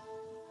well?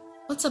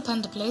 What's a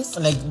panda place?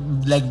 Like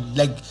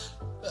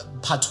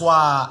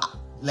patois,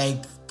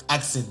 like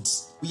accent.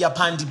 We are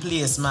pun the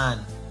place, man.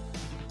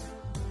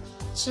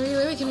 Shari,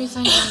 where can we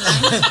find you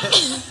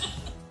online?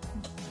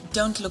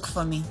 Don't look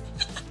for me.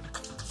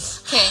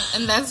 Okay,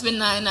 and that's been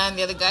 99 and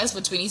the other guys for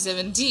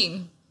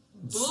 2017.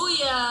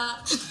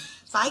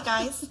 Booyah! Bye,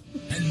 guys.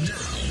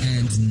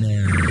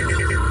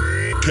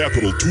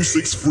 Capital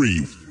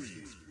 263